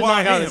 Absolutely. He Which did is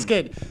why I knock out hate his him.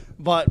 kid.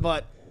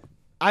 But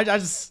I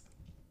just,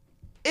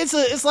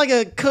 it's like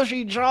a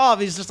cushy job.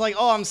 He's just like,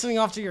 oh, I'm sending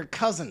off to your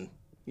cousin.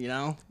 You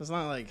know, it's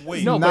not like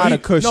Wait, No, Not but a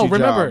cushy No,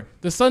 remember, job.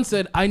 the son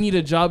said, "I need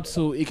a job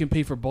so it can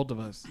pay for both of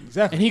us."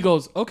 Exactly. And he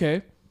goes,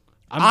 "Okay,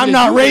 I'm gonna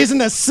not do it."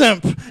 raising a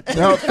simp.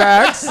 No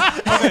facts.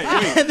 Okay,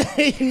 wait. And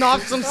then he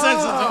knocked some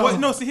sense into him. Well,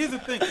 no, see, here's the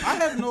thing. I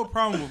have no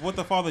problem with what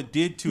the father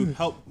did to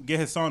help get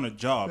his son a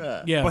job.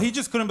 Yeah. But he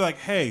just couldn't be like,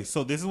 "Hey,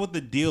 so this is what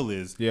the deal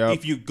is. Yep.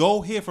 If you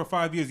go here for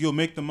 5 years, you'll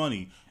make the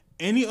money.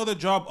 Any other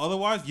job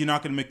otherwise, you're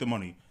not going to make the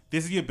money.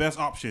 This is your best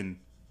option.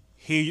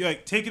 Here, you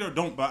take it or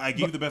don't, but I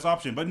give you the best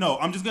option. But no,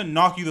 I'm just going to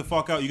knock you the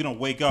fuck out. You're going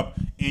to wake up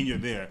and you're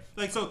there."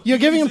 Like, so You're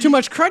giving him too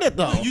much credit,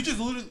 though. You just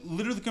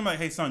literally come like,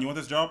 "Hey, son, you want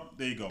this job?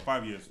 There you go.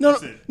 5 years. No,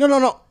 That's it."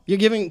 no. You're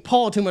giving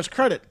Paul too much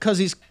credit because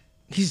he's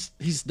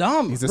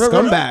dumb. He's a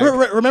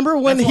scumbag. Remember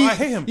when That's he? why I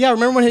hate him. Yeah,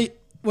 remember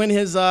when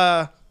his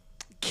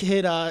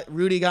kid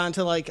Rudy got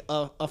into like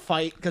a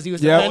fight because he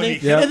was Yep. defending.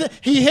 Yep. And then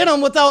he hit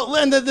him without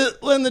letting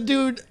the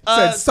dude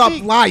Said stop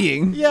speak.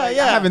 lying. Yeah, Like,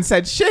 yeah. I haven't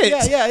said shit.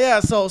 Yeah.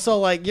 So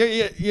like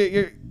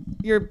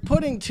you're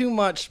putting too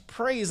much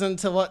praise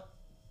into what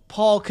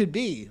Paul could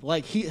be.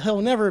 Like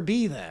he'll never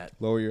be that.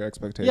 Lower your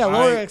expectations. Yeah,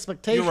 lower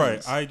expectations. You're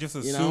right. I just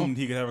you assumed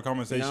know? he could have a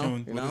conversation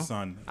You with know? his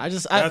son.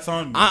 That's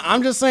on me.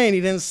 I'm just saying he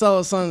didn't sell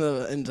his son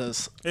into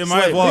It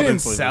might as well He have been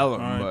didn't slavery. sell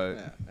him, All right.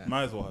 but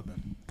Might as well have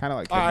been. kind of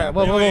like. All right.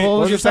 kidnapping. What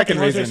was your second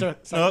reason? reason?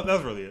 No,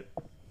 that's really it.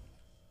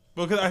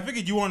 Because I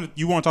figured you want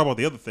to talk about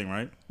the other thing,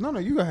 right? No,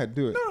 you go ahead.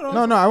 Do it.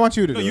 No, I want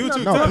you to do you it.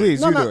 two, No, tell me.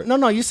 please, you do it.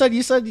 No. You said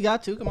you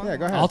got to. Come on. Yeah,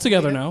 go ahead. All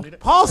together now.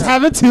 Paul's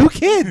having 2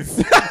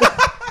 kids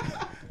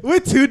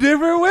with 2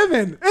 different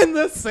women in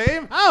the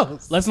same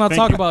house. Let's not Thank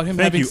talk you. about him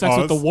Thank having you, sex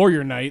with the Oz.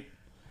 Warrior Knight.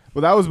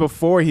 Well, that was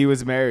before he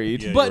was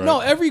married. Yeah. But You're no,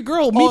 right. every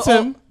girl meets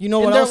him. You know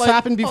and what they're else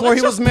happened "Oh, before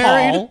he that's was just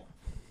married? Paul."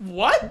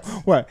 What?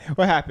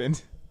 What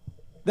happened?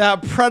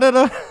 That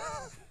predator.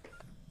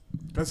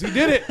 Because he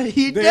did it.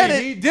 He did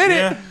it. He did it.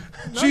 Yeah.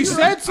 She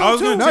said so I was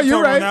too. going No, to you're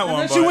on right. that And one,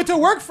 then she but- went to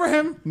work for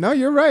him. No,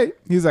 you're right.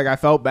 He's like, I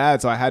felt bad,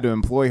 so I had to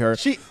employ her.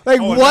 She Like,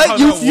 Oh, what? that's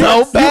You how that felt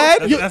works?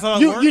 bad? That's how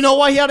it works? You know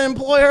why he had to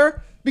employ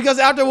her? Because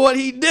after what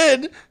he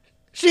did,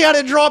 she had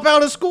to drop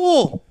out of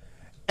school.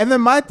 And then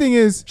my thing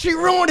is, She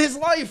ruined his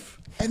life.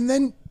 and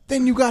then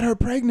you got her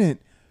pregnant.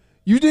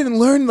 You didn't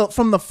learn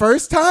from the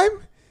first time?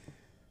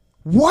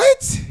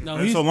 What? No,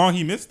 That's so long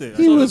he missed it.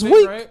 He so the was thing,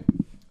 weak.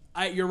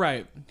 Right? You're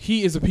right.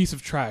 He is a piece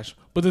of trash.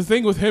 But the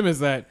thing with him is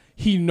that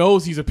he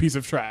knows he's a piece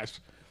of trash.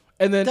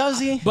 And then Does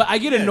he? But I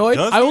get Yeah, annoyed.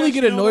 does I he only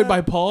get actually know annoyed that?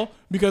 by Paul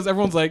because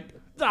everyone's like,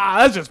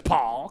 that's just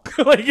Paul.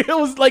 Like it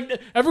was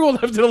like everyone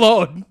left it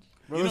alone.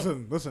 But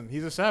listen.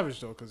 He's a savage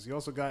though, because he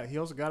also got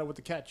it with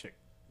the cat chick.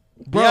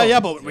 Yeah,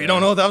 but we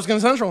don't know if that was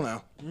consensual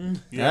now.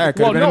 Yeah, it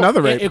could have been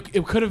another rape.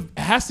 It could have. It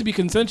has to be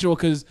consensual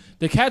because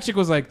the cat chick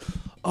was like,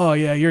 "Oh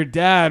yeah, your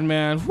dad,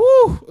 man."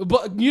 Whoo!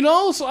 But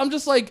so I'm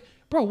just like,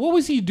 bro, what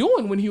was he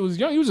doing when he was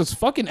young? He was just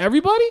fucking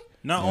everybody.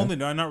 Not only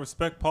do I not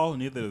respect Paul,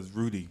 neither does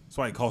Rudy. That's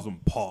why he calls him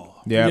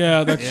Paul. Yeah.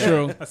 Yeah, that's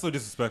true. That's so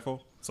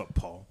disrespectful. What's up,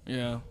 Paul?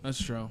 Yeah, that's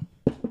true.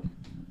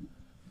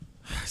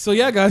 So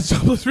yeah, guys,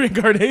 Jobless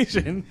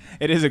Reincarnation,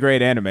 It is a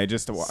great anime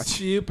just to watch.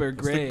 super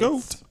The great.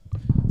 goat.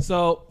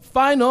 So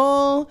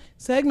final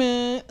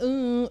segment.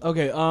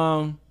 Okay.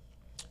 I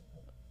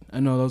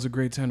know that was a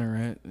great tenor,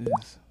 right?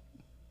 Yes.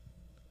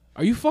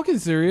 Are you fucking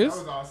serious? That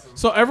was awesome.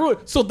 So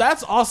everyone. So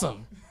that's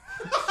awesome.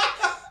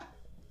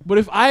 But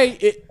if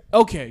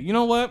okay, you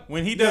know what?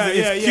 When he does it,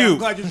 Yeah, it's yeah, I'm cute.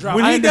 glad you dropped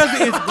When it. he does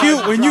it, it's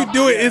cute. When you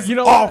do it, it's You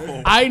know,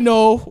 awful. I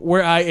know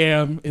where I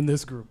am in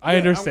this group. I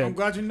understand. I'm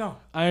glad you know.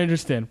 I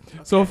understand.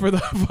 So for the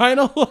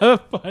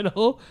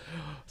final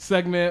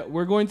segment,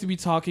 we're going to be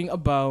talking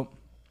about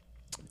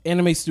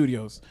anime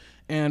studios.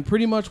 And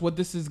pretty much what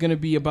this is going to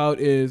be about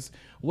is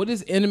what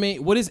is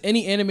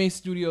any anime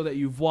studio that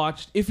you've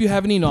watched? If you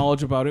have any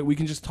knowledge about it, we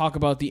can just talk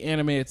about the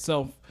anime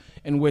itself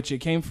and which it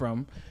came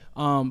from.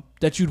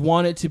 That you'd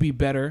want it to be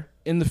better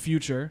in the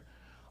future.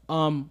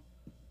 And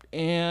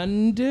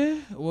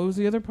what was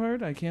the other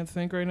part? I can't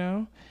think right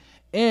now.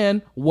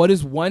 And what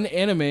is one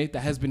anime that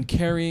has been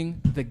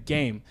carrying the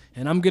game?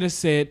 And I'm going to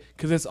say it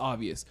because it's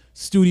obvious.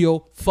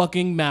 Studio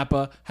fucking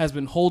Mappa has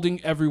been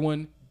holding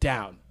everyone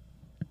down.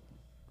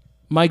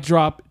 Mic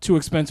drop, too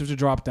expensive to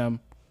drop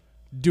them.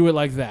 Do it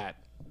like that.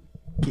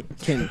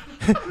 Can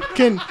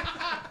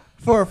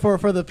for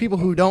the people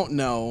who don't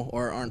know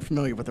or aren't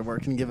familiar with their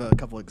work, can you give a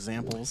couple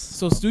examples?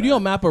 So Studio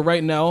Mappa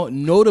right now,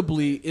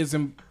 notably, is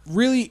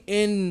really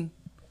in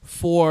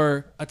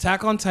for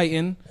Attack on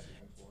Titan,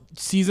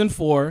 Season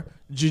 4,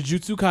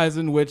 Jujutsu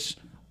Kaisen, which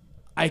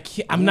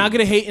I'm not going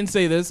to hate and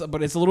say this,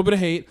 but it's a little bit of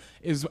hate,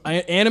 is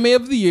anime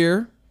of the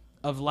year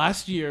of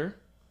last year.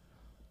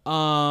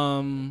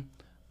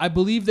 I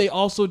believe they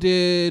also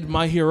did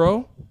My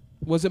Hero.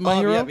 Was it My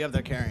Hero? Yeah,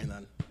 they're carrying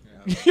then.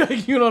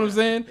 You know what I'm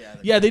saying?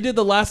 Yeah, they did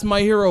the last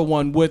My Hero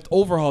one with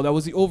Overhaul. That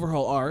was the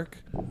Overhaul arc.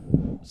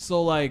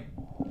 So, like,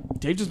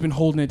 they've just been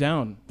holding it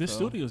down. This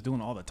studio is doing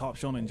all the top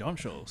Shonen Jump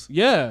shows.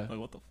 Yeah.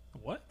 Like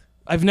what?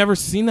 I've never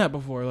seen that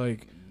before.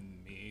 Like,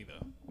 Me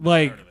either.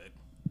 Like- Heard of it.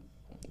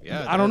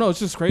 Yeah, I don't know. It's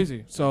just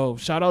crazy. So,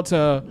 shout out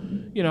to,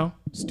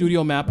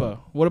 Studio Mappa.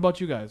 What about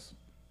you guys?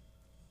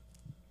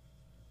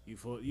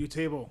 You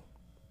table,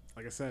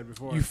 like I said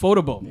before.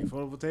 Ufotable.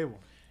 Foldable table.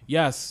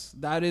 Yes,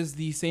 that is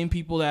the same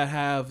people that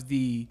have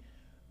the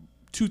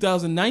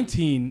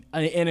 2019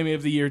 Anime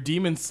of the Year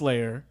Demon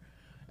Slayer.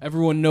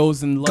 Everyone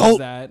knows and loves Goat.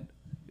 that.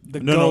 The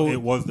No, GOAT.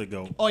 it was the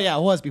goat. Oh yeah,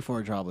 it was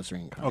before Jobless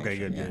Reincarnation. Okay,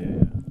 good.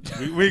 Yeah.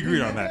 Yeah. We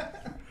agreed on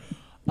that.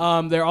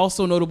 They're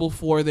also notable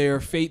for their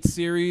Fate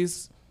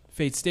series,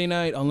 Fate Stay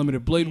Night,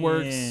 Unlimited Blade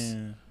Works.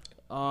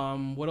 Yeah.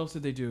 What else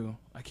did they do?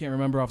 I can't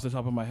remember off the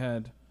top of my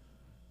head.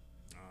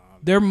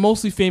 They're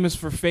mostly famous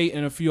for Fate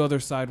and a few other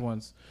side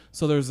ones.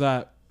 So there's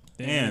that.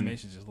 The And-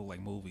 animations just look like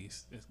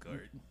movies. It's good.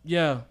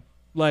 Yeah,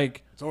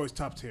 like It's always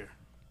top tier.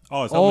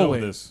 Oh, it's something with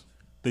Always. this.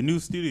 The new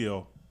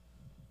studio,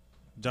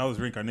 Jawa's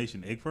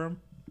Reincarnation, Egg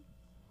Firm.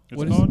 It's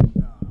What is- called?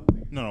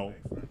 No.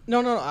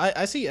 No.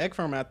 I see Egg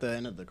Firm at the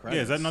end of the credits.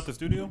 Yeah, is that not the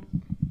studio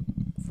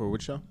For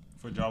which show?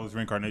 for Jawa's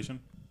Reincarnation?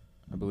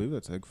 I believe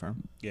that's Egg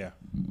Firm. Yeah,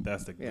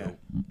 that's the Yeah. goat.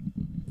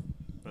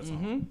 That's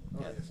all.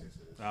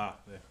 Ah,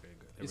 there we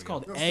go. There it's we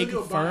called go. No, Egg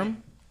Studio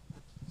Firm.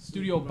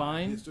 Studio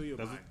Bind. Studio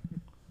Does it?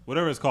 Bind.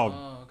 Whatever it's called.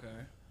 Oh, okay.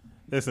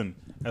 Listen,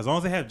 as long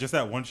as they have just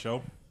that one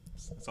show,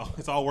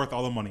 it's all worth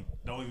all the money.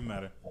 Don't even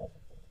matter.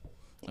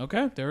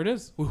 Okay, there it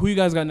is. Who you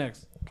guys got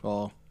next?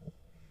 Well,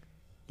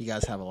 you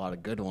guys have a lot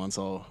of good ones,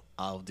 so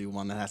I'll do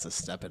one that has to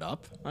step it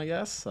up, I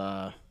guess.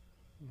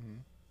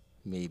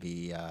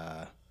 Maybe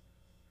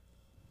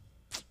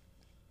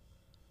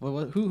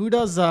Who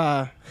does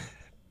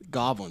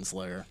Goblin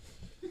Slayer?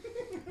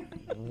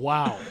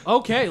 Wow.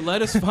 Okay,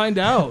 let us find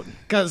out.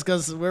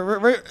 Because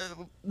we're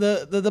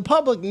the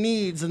public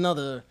needs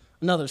another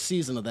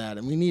season of that,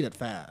 and we need it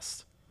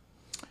fast.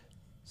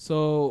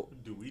 So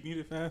Do we need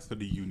it fast or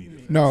do you need it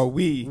fast? No,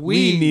 we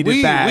need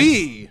it fast.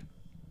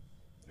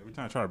 Every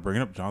time I try to bring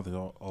it up, Jonathan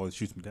always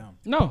shoots me down.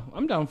 no,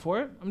 I'm down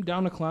for it. I'm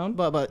down to clown.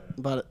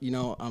 But you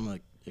know, I'm gonna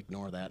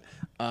ignore that.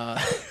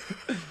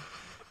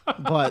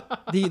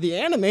 But the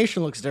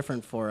animation looks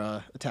different for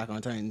Attack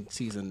on Titan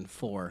season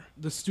 4.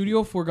 The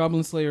studio for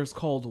Goblin Slayer is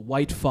called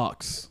White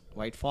Fox.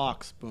 White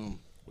Fox,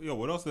 boom. Yo,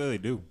 what else do they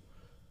do?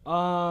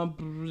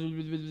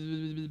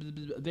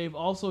 They've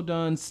also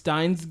done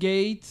Steins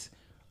Gate.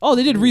 Oh,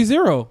 they did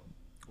ReZero.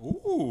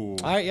 Ooh,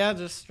 All right, yeah,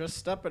 just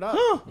step it up.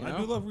 Huh. you I know?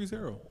 do love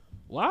ReZero.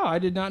 Wow, I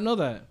did not know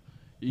that.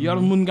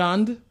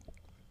 Yarmungand.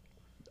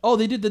 Oh,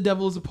 they did The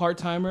Devil is a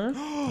Part-Timer.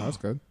 That's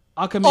good.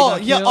 Akame Oh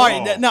ga yeah, Kill. all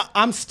right. Now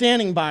I'm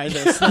standing by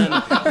this. Then.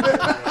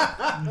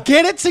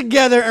 Get it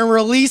together and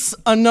release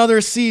another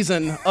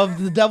season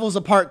of The Devil's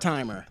a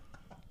Part-Timer.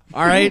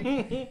 All right,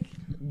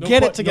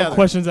 get it together. No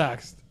questions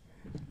asked.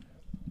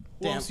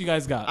 What Damn. else you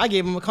guys got? I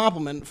gave him a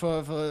compliment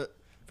for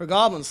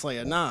Goblin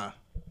Slayer. Nah,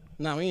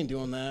 we ain't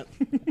doing that.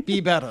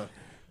 Be better.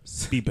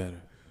 Be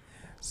better.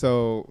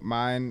 So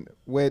mine,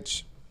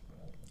 which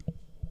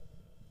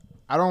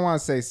I don't want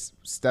to say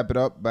step it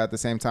up, but at the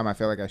same time, I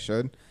feel like I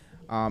should.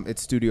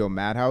 It's Studio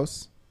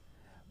Madhouse.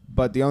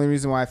 But the only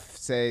reason why I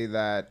say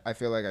that I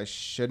feel like I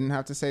shouldn't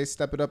have to say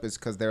step it up is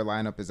because their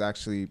lineup is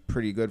actually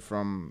pretty good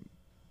from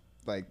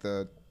like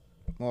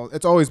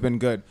it's always been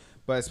good,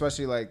 but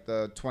especially like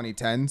the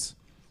 2010s.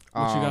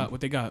 What you got?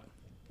 What they got?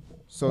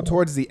 So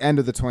towards the end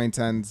of the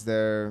 2010s,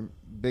 their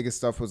biggest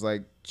stuff was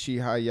like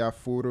Chihaya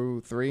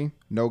Furu 3,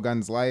 No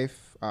Guns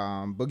Life,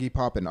 Boogie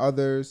Pop and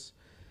Others,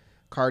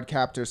 Card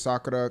Captor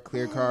Sakura,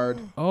 Clear Card.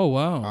 Oh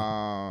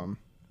wow.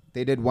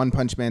 They did One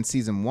Punch Man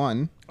Season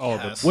 1. Oh,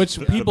 Yes. Which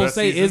the people best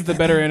say season? is the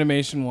better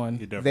animation one.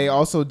 You definitely- They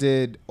also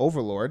did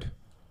Overlord,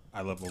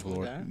 I love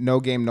Overlord. Okay. No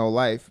Game, No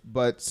Life.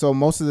 But so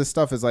most of this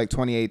stuff is like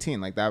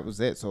 2018. Like that was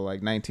it. So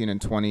like 19 and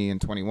 20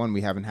 and 21,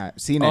 we haven't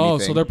seen anything. Oh,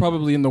 so they're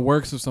probably in the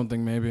works of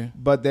something maybe.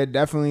 But they're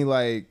definitely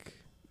like,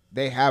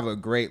 they have a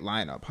great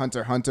lineup. Hunter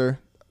x Hunter,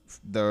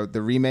 the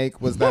remake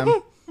was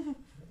them.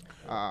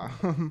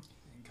 Coming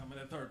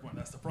the third one.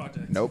 That's the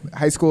project. Nope.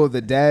 High School of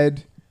the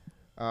Dead.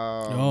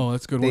 Oh,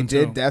 that's a good They one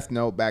did too. Death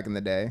Note back in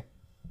the day.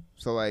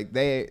 So like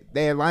their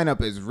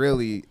lineup is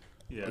really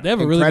Yeah. They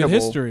have a really good incredible,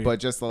 history. but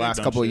just the They've last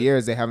done couple of shit.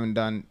 years they haven't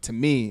done, to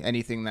me,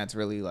 anything that's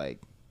really like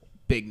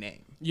big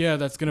name. Yeah,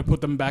 that's gonna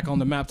put them back on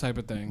the map type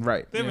of thing.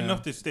 Right. They have Yeah.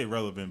 enough to stay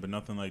relevant, but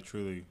nothing like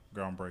truly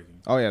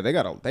groundbreaking. Oh yeah,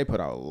 they put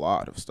out a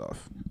lot of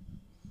stuff.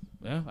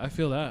 Yeah, I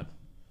feel that.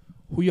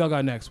 Who y'all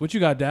got next? What you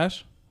got,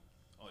 Dash?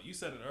 Oh, you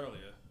said it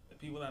earlier. The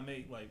people that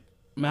make like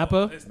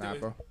Mappa? It's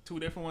Mappa. two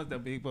different ones. The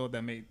people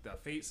that made the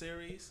Fate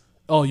series.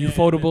 Oh, and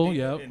Ufotable, the-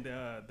 yeah. And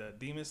the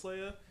Demon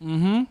Slayer.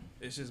 Mm-hmm.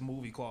 It's just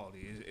movie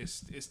quality.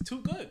 It's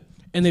too good.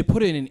 And they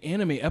put it in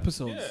anime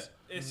episodes.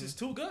 Yeah, it's just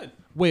too good.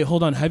 Wait,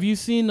 hold on. Have you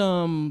seen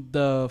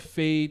the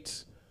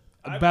Fate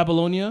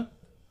Babylonia?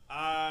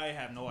 I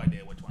have no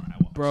idea which one I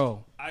watched.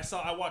 Bro.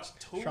 I watched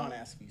two Sean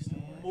Aspey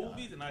still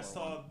movies, and I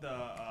saw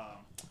the.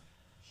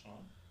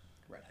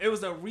 It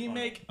was a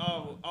remake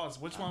of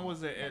which one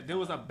was it? There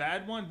was a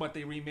bad one, but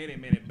they remade it,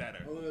 and made it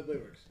better.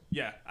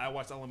 Yeah, I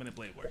watched Unlimited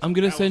Blade Works. I'm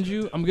gonna That was send good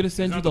you. too. I'm gonna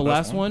send It's you not the the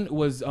best last one.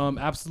 Was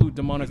Absolute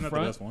Demonic Isn't that the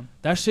Front. best one?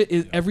 That shit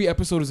is every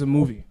episode is a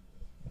movie,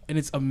 and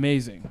it's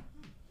amazing.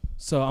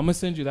 So I'm gonna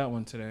send you that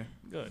one today.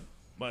 Good,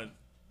 but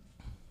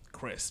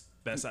crisp.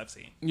 Best I've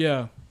seen.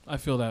 Yeah, I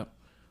feel that.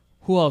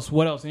 Who else?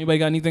 What else? Anybody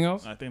got anything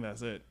else? I think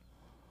that's it.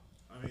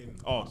 I mean,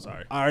 Oh,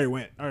 sorry. I already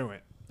went.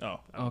 Oh,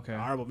 Okay.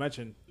 Honorable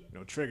mention.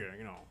 Trigger.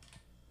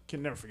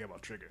 Can never forget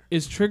about Trigger.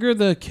 Is Trigger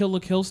the Kill la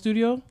Kill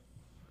studio?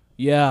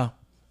 Yeah.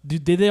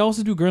 Did they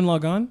also do Gurren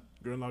Lagann?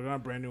 Gurren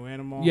Lagann, brand new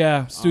animal.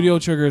 Yeah. Studio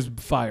Trigger is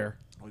fire.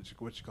 What you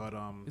called?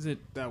 Is it?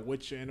 That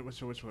witch?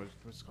 What's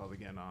it called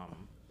again?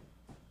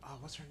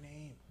 What's her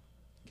name?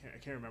 I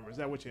can't remember. Is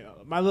that witch?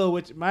 My little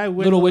witch.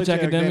 Little Witch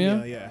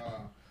Academia? Yeah.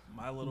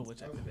 My Little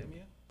Witch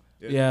Academia.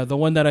 Yeah, the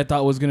one that I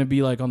thought was gonna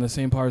be like on the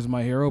same par as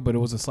My Hero, but it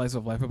was a slice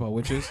of life about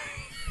witches.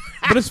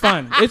 But it's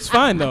fine. It's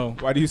fine though.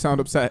 Why do you sound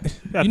upset?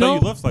 Yeah, I You thought know- you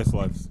loved Slice of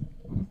Life.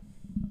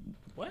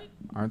 What?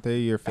 Aren't they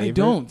your favorite? I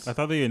don't. I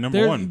thought they were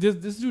number one.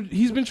 This dude,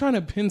 he's been trying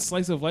to pin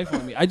slice of life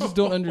on me. I just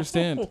don't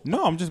understand.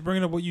 No, I'm just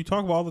bringing up what you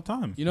talk about all the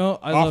time. You know,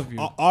 I Off- love you.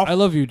 off- I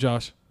love you,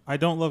 Josh. I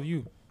don't love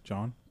you,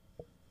 John.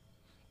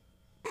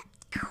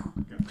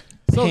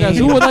 So, guys,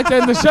 who would like to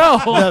end the show?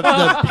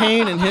 the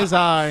pain in his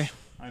eye.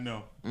 I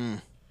know.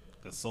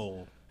 The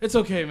soul. It's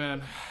okay,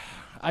 man.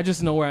 I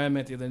just know where I am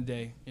at the end of the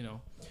day.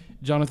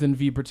 Jonathan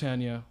V.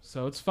 Britannia.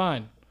 So it's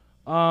fine.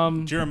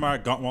 Jeremiah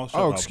Gauntwell.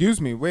 Oh,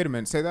 excuse me. Wait a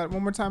minute. Say that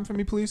one more time for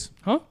me, please.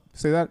 Huh?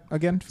 Say that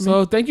again for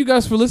So thank you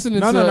guys for listening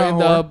No, to no,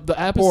 no, whore. the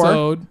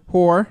episode. me.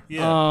 Whore.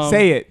 Yeah.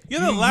 Say it. You're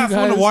the you last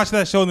one to guys- watch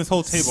that show on this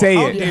whole table. Say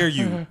How it. dare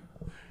you?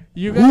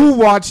 You guys, Who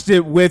watched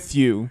it with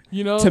you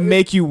you know, to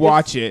make you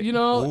watch it? You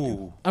know,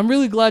 Ooh. I'm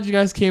really glad you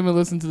guys came and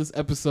listened to this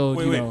episode.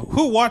 Wait, you wait. know,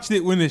 Who watched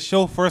it when the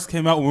show first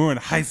came out when we were in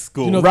high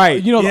school? you know,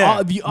 Right. You know,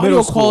 Yeah. the Middle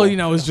audio school. quality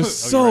now is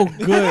just so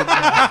good.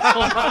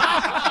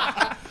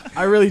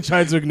 I really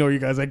tried to ignore you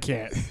guys. I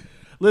can't.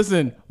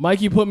 Listen,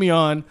 Mikey put me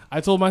on.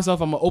 I told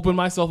myself I'm gonna open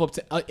myself up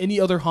to any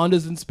other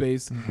Hondas in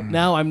space.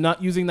 Now I'm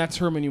not using that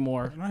term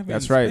anymore. Not even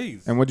That's in right.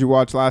 space. And what'd you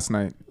watch last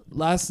night?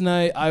 Last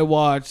night I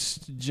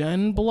watched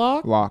Gen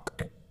Block.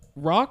 Lock.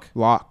 Rock?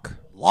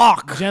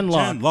 Lock. Gen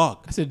Lock. Gen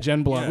Lock. I said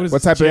Gen Block. Yeah. What is What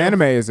this, type of Gen-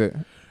 anime is it?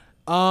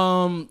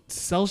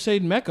 Cell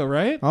Shade Mecha,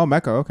 right? Oh,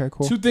 Mecha. Okay,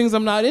 cool. Two things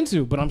I'm not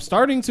into, but I'm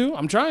starting to.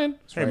 I'm trying.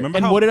 Hey, remember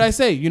And how, what did I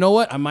say? You know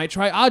what? I might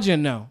try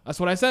Ajin now. That's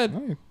what I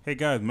said. Hey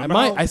guys, I remember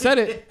might. how, I said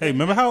it. Hey,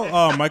 remember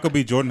how Michael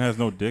B. Jordan has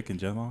no dick in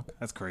Genlock?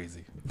 That's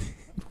crazy.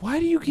 Why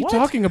do you keep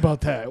talking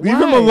about that? Leave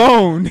Why? him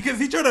alone. Because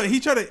he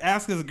tried to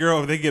ask his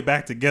girl if they get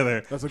back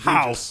together. That's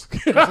how? egregious.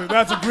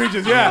 That's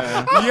egregious.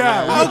 Yeah.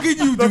 How can you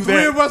do The three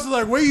that? of us are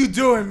like, what are you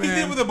doing, He did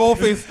man? with a bold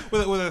face,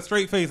 with a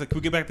straight face. Like, can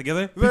we get back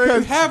together?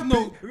 Because- you have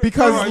no.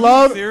 Because Bro, are you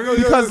love,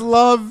 serious? because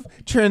love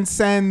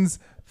transcends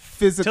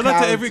physical. Tell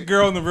that to every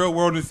girl in the real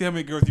world and see how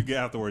many girls you get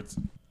afterwards.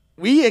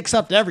 We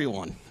accept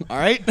everyone. All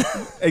right.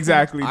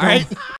 Exactly. All right.